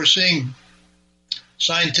 Well, we're seeing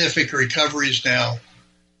scientific recoveries now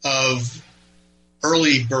of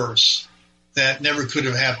early births that never could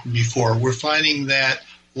have happened before. We're finding that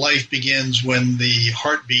life begins when the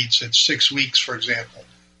heart beats at 6 weeks, for example.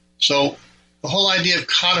 So the whole idea of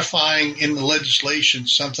codifying in the legislation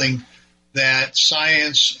something that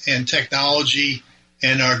science and technology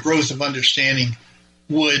and our growth of understanding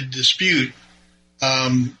would dispute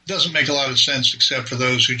doesn't make a lot of sense except for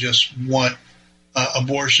those who just want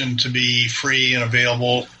abortion to be free and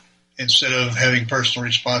available instead of having personal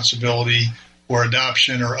responsibility or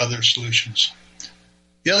adoption or other solutions.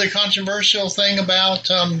 The other controversial thing about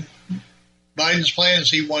Biden's plan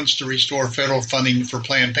is he wants to restore federal funding for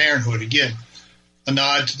Planned Parenthood. Again, a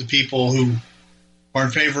nod to the people who are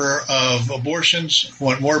in favor of abortions,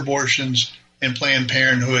 want more abortions, and Planned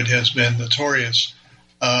Parenthood has been notorious,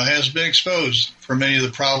 has been exposed for many of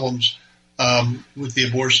the problems with the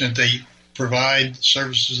abortion that they provide, the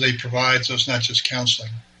services they provide, so it's not just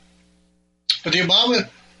counseling. But the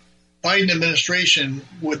Obama-Biden administration,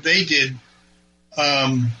 what they did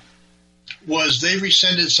was they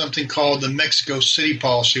rescinded something called the Mexico City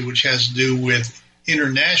policy, which has to do with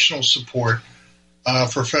international support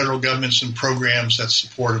for federal governments and programs that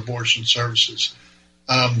support abortion services.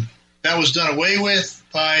 That was done away with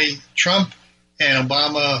by Trump, and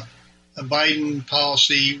Biden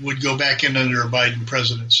policy would go back in under a Biden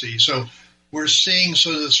presidency. So we're seeing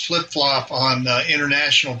sort of this flip-flop on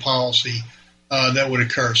international policy that would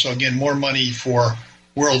occur. So again, more money for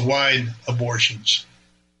worldwide abortions.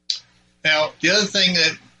 Now, the other thing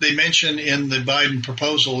that they mention in the Biden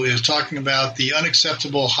proposal is talking about the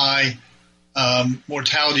unacceptable high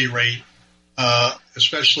mortality rate,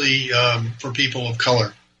 especially for people of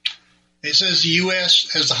color. It says the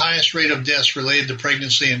U.S. has the highest rate of deaths related to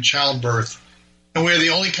pregnancy and childbirth and we're the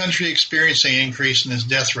only country experiencing an increase in this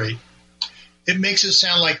death rate. It makes it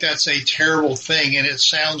sound like that's a terrible thing, and it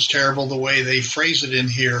sounds terrible the way they phrase it in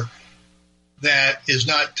here. That is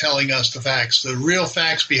not telling us the facts. The real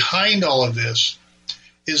facts behind all of this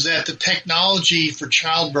is that the technology for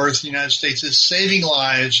childbirth in the United States is saving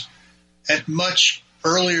lives at much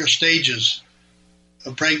earlier stages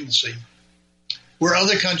of pregnancy, where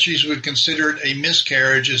other countries would consider it a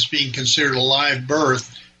miscarriage as being considered a live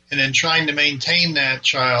birth, and then trying to maintain that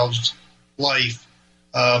child's life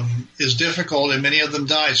is difficult, and many of them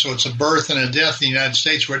die. So it's a birth and a death in the United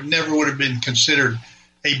States where it never would have been considered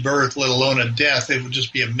a birth, let alone a death. It would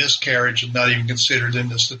just be a miscarriage and not even considered in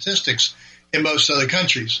the statistics in most other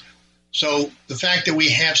countries. So the fact that we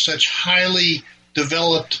have such highly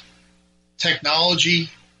developed technology,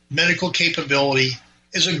 medical capability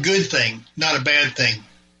is a good thing, not a bad thing.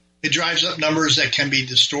 It drives up numbers that can be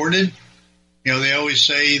distorted. You know, they always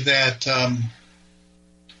say that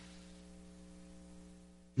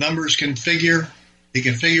numbers can figure. You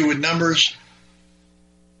can figure with numbers,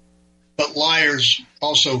 but liars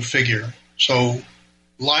also figure. So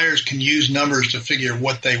liars can use numbers to figure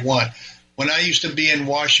what they want. When I used to be in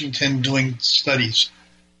Washington doing studies,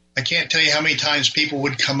 I can't tell you how many times people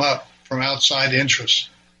would come up from outside interests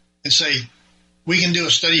and say, we can do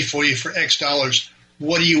a study for you for X dollars.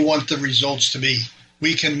 What do you want the results to be?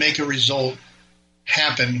 We can make a result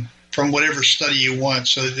happen from whatever study you want,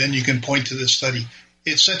 so that then you can point to this study.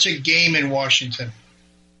 It's such a game in Washington.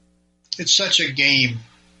 It's such a game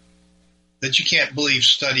that you can't believe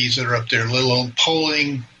studies that are up there, let alone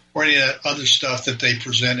polling or any of that other stuff that they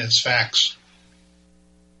present as facts.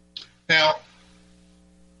 Now,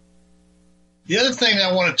 the other thing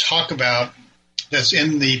that I want to talk about that's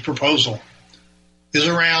in the proposal is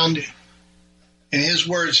around, in his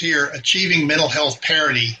words here, achieving mental health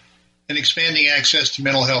parity and expanding access to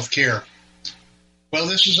mental health care. Well,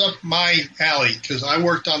 this is up my alley because I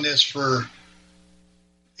worked on this for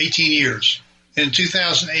 18 years. In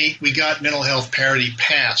 2008, we got mental health parity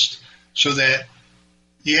passed so that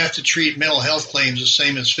you have to treat mental health claims the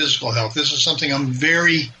same as physical health. This is something I'm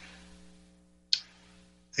very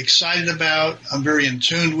excited about. I'm very in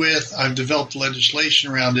tune with. I've developed legislation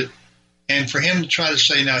around it. And for him to try to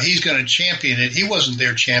say now he's going to champion it, he wasn't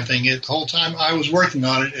there championing it the whole time. I was working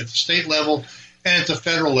on it at the state level and at the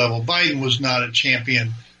federal level. Biden was not a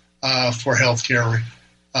champion for health care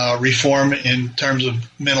reform in terms of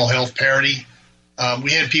mental health parity.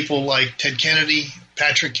 We had people like Ted Kennedy,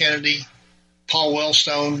 Patrick Kennedy, Paul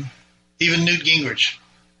Wellstone, even Newt Gingrich.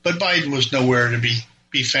 But Biden was nowhere to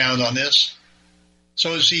be found on this.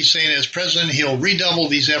 So as he's saying, as president, he'll redouble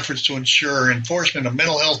these efforts to ensure enforcement of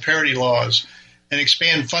mental health parity laws and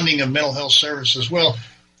expand funding of mental health services. Well,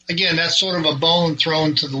 again, that's sort of a bone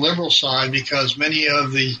thrown to the liberal side because many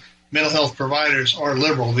of the mental health providers are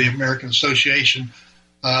liberal. The American Association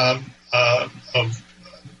of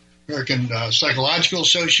American Psychological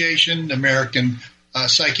Association, the American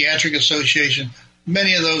Psychiatric Association,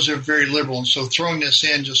 many of those are very liberal. And so throwing this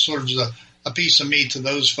in just sort of is a piece of meat to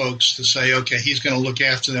those folks to say, okay, he's going to look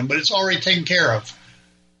after them, but it's already taken care of.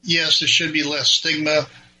 Yes, there should be less stigma.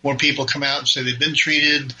 More people come out and say they've been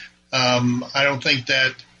treated. I don't think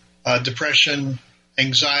that depression,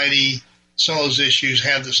 anxiety, some of those issues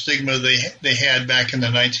have the stigma they had back in the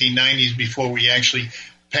 1990s before we actually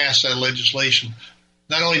passed that legislation.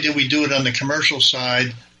 Not only did we do it on the commercial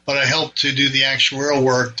side, but I helped to do the actuarial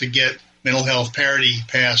work to get mental health parity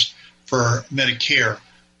passed for Medicare.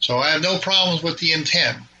 So I have no problems with the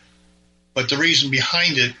intent, but the reason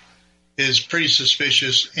behind it is pretty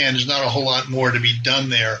suspicious, and there's not a whole lot more to be done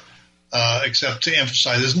there except to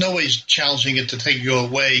emphasize. There's no way challenging it to take it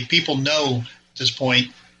away. People know at this point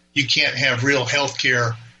you can't have real health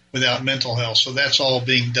care without mental health, so that's all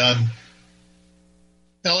being done.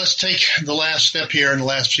 Now let's take the last step here in the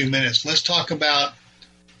last few minutes. Let's talk about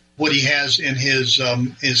what he has in his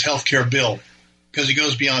health care bill, because he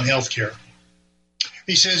goes beyond health care.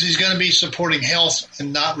 He says he's going to be supporting health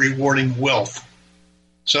and not rewarding wealth.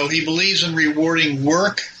 So he believes in rewarding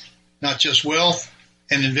work, not just wealth,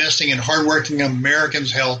 and investing in hardworking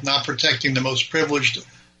Americans' health, not protecting the most privileged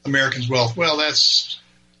Americans' wealth. Well, that's,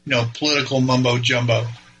 political mumbo jumbo.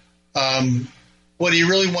 What he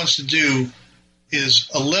really wants to do is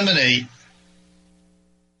eliminate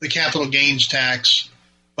the capital gains tax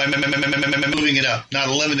by moving it up, not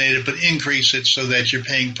eliminate it, but increase it so that you're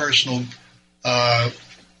paying personal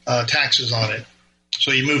taxes on it.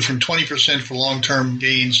 So you move from 20% for long-term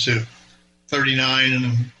gains to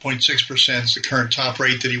 39.6% is the current top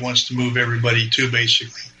rate that he wants to move everybody to,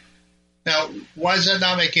 basically. Now, why does that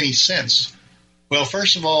not make any sense? Well,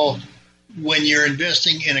 first of all, when you're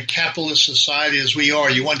investing in a capitalist society as we are,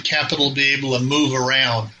 you want capital to be able to move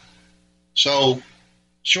around. So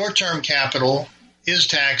short-term capital is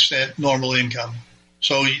taxed at normal income.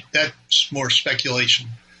 So that's more speculation.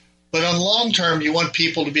 But on long-term, you want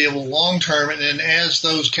people to be able long-term, and then as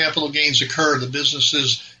those capital gains occur, the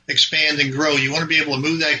businesses expand and grow. You want to be able to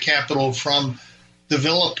move that capital from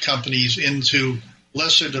developed companies into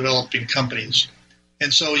lesser developing companies.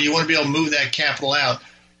 And so you want to be able to move that capital out.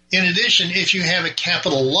 In addition, if you have a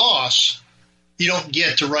capital loss, you don't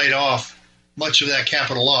get to write off much of that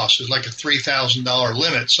capital loss. It's like a $3,000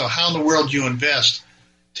 limit. So how in the world do you invest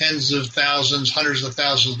tens of thousands, hundreds of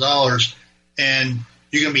thousands of dollars, and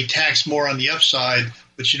you're going to be taxed more on the upside,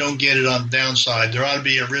 but you don't get it on the downside? There ought to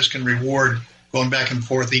be a risk and reward going back and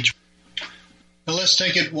forth each. Now let's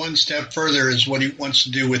take it one step further, is what he wants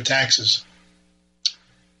to do with taxes.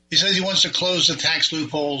 He says he wants to close the tax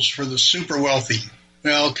loopholes for the super wealthy.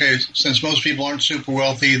 Well, okay, since most people aren't super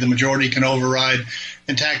wealthy, the majority can override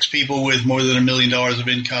and tax people with more than $1 million of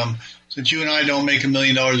income. Since you and I don't make $1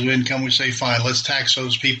 million of income, we say, fine, let's tax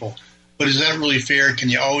those people. But is that really fair? Can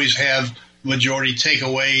you always have the majority take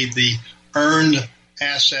away the earned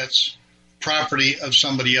assets, property of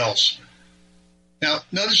somebody else? Now,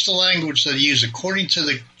 notice the language that he used. According to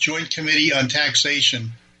the Joint Committee on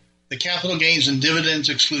Taxation, the capital gains and dividends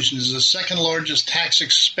exclusion is the second largest tax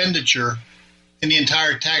expenditure in the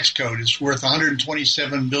entire tax code. It's worth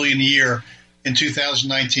 $127 billion a year in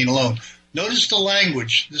 2019 alone. Notice the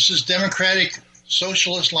language. This is democratic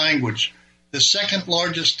socialist language. The second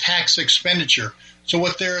largest tax expenditure. So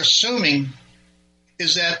what they're assuming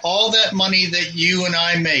is that all that money that you and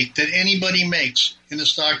I make, that anybody makes in the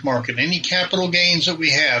stock market, any capital gains that we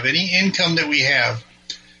have, any income that we have,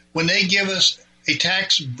 when they give us a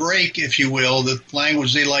tax break, if you will, the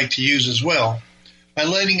language they like to use as well, by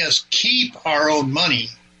letting us keep our own money,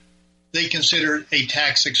 they consider a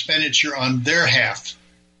tax expenditure on their half.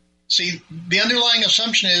 See, the underlying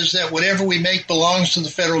assumption is that whatever we make belongs to the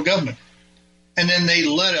federal government, and then they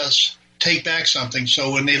let us take back something.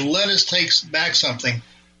 So when they let us take back something,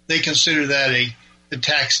 they consider that a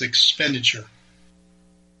tax expenditure.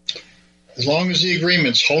 As long as the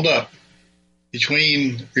agreements hold up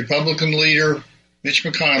between Republican leader Mitch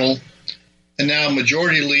McConnell and now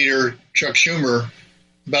Majority Leader Chuck Schumer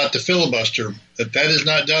about the filibuster, that is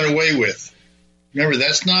not done away with. Remember,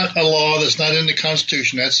 that's not a law, that's not in the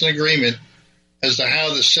Constitution, that's an agreement as to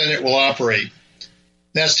how the Senate will operate.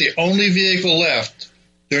 That's the only vehicle left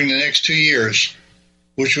during the next 2 years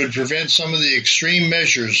which would prevent some of the extreme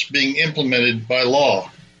measures being implemented by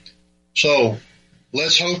law. So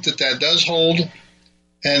let's hope that that does hold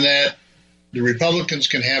and that the Republicans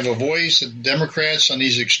can have a voice, and Democrats on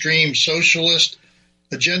these extreme socialist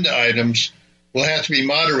agenda items will have to be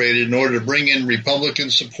moderated in order to bring in Republican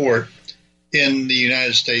support in the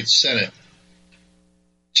United States Senate.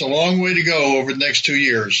 It's a long way to go over the next 2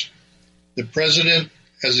 years. The president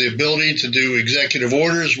has the ability to do executive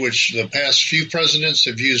orders, which the past few presidents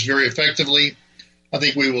have used very effectively. I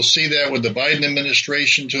think we will see that with the Biden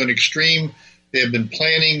administration to an extreme. They have been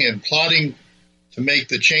planning and plotting to make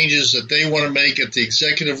the changes that they want to make at the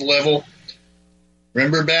executive level.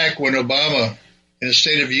 Remember back when Obama in the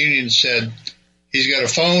State of the Union said he's got a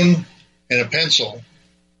phone and a pencil,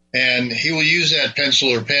 and he will use that pencil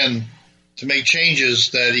or pen to make changes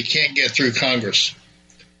that he can't get through Congress.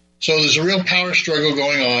 So there's a real power struggle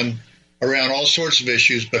going on around all sorts of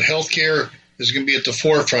issues, but healthcare is going to be at the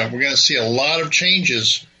forefront. We're going to see a lot of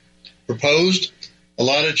changes proposed, a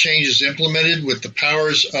lot of changes implemented with the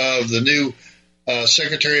powers of the new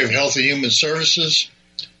Secretary of Health and Human Services.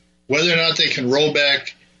 Whether or not they can roll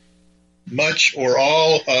back much or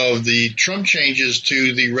all of the Trump changes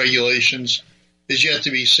to the regulations is yet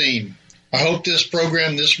to be seen. I hope this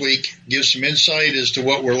program this week gives some insight as to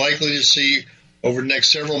what we're likely to see over the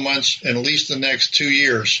next several months and at least the next 2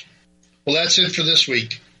 years. Well, that's it for this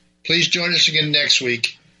week. Please join us again next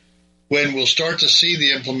week when we'll start to see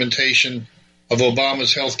the implementation of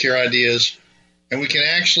Obama's healthcare ideas, and we can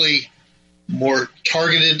actually more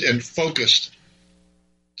targeted and focused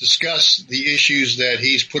discuss the issues that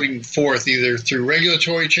he's putting forth either through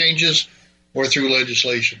regulatory changes or through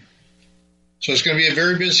legislation. So it's going to be a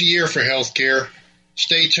very busy year for healthcare.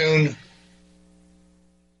 Stay tuned.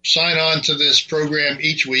 Sign on to this program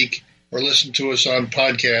each week or listen to us on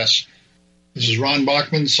podcasts. This is Ron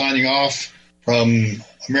Bachman signing off from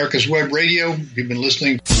America's Web Radio. You've been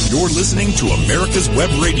listening. You're listening to America's Web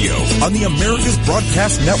Radio on the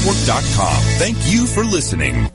AmericasBroadcastNetwork.com. Thank you for listening.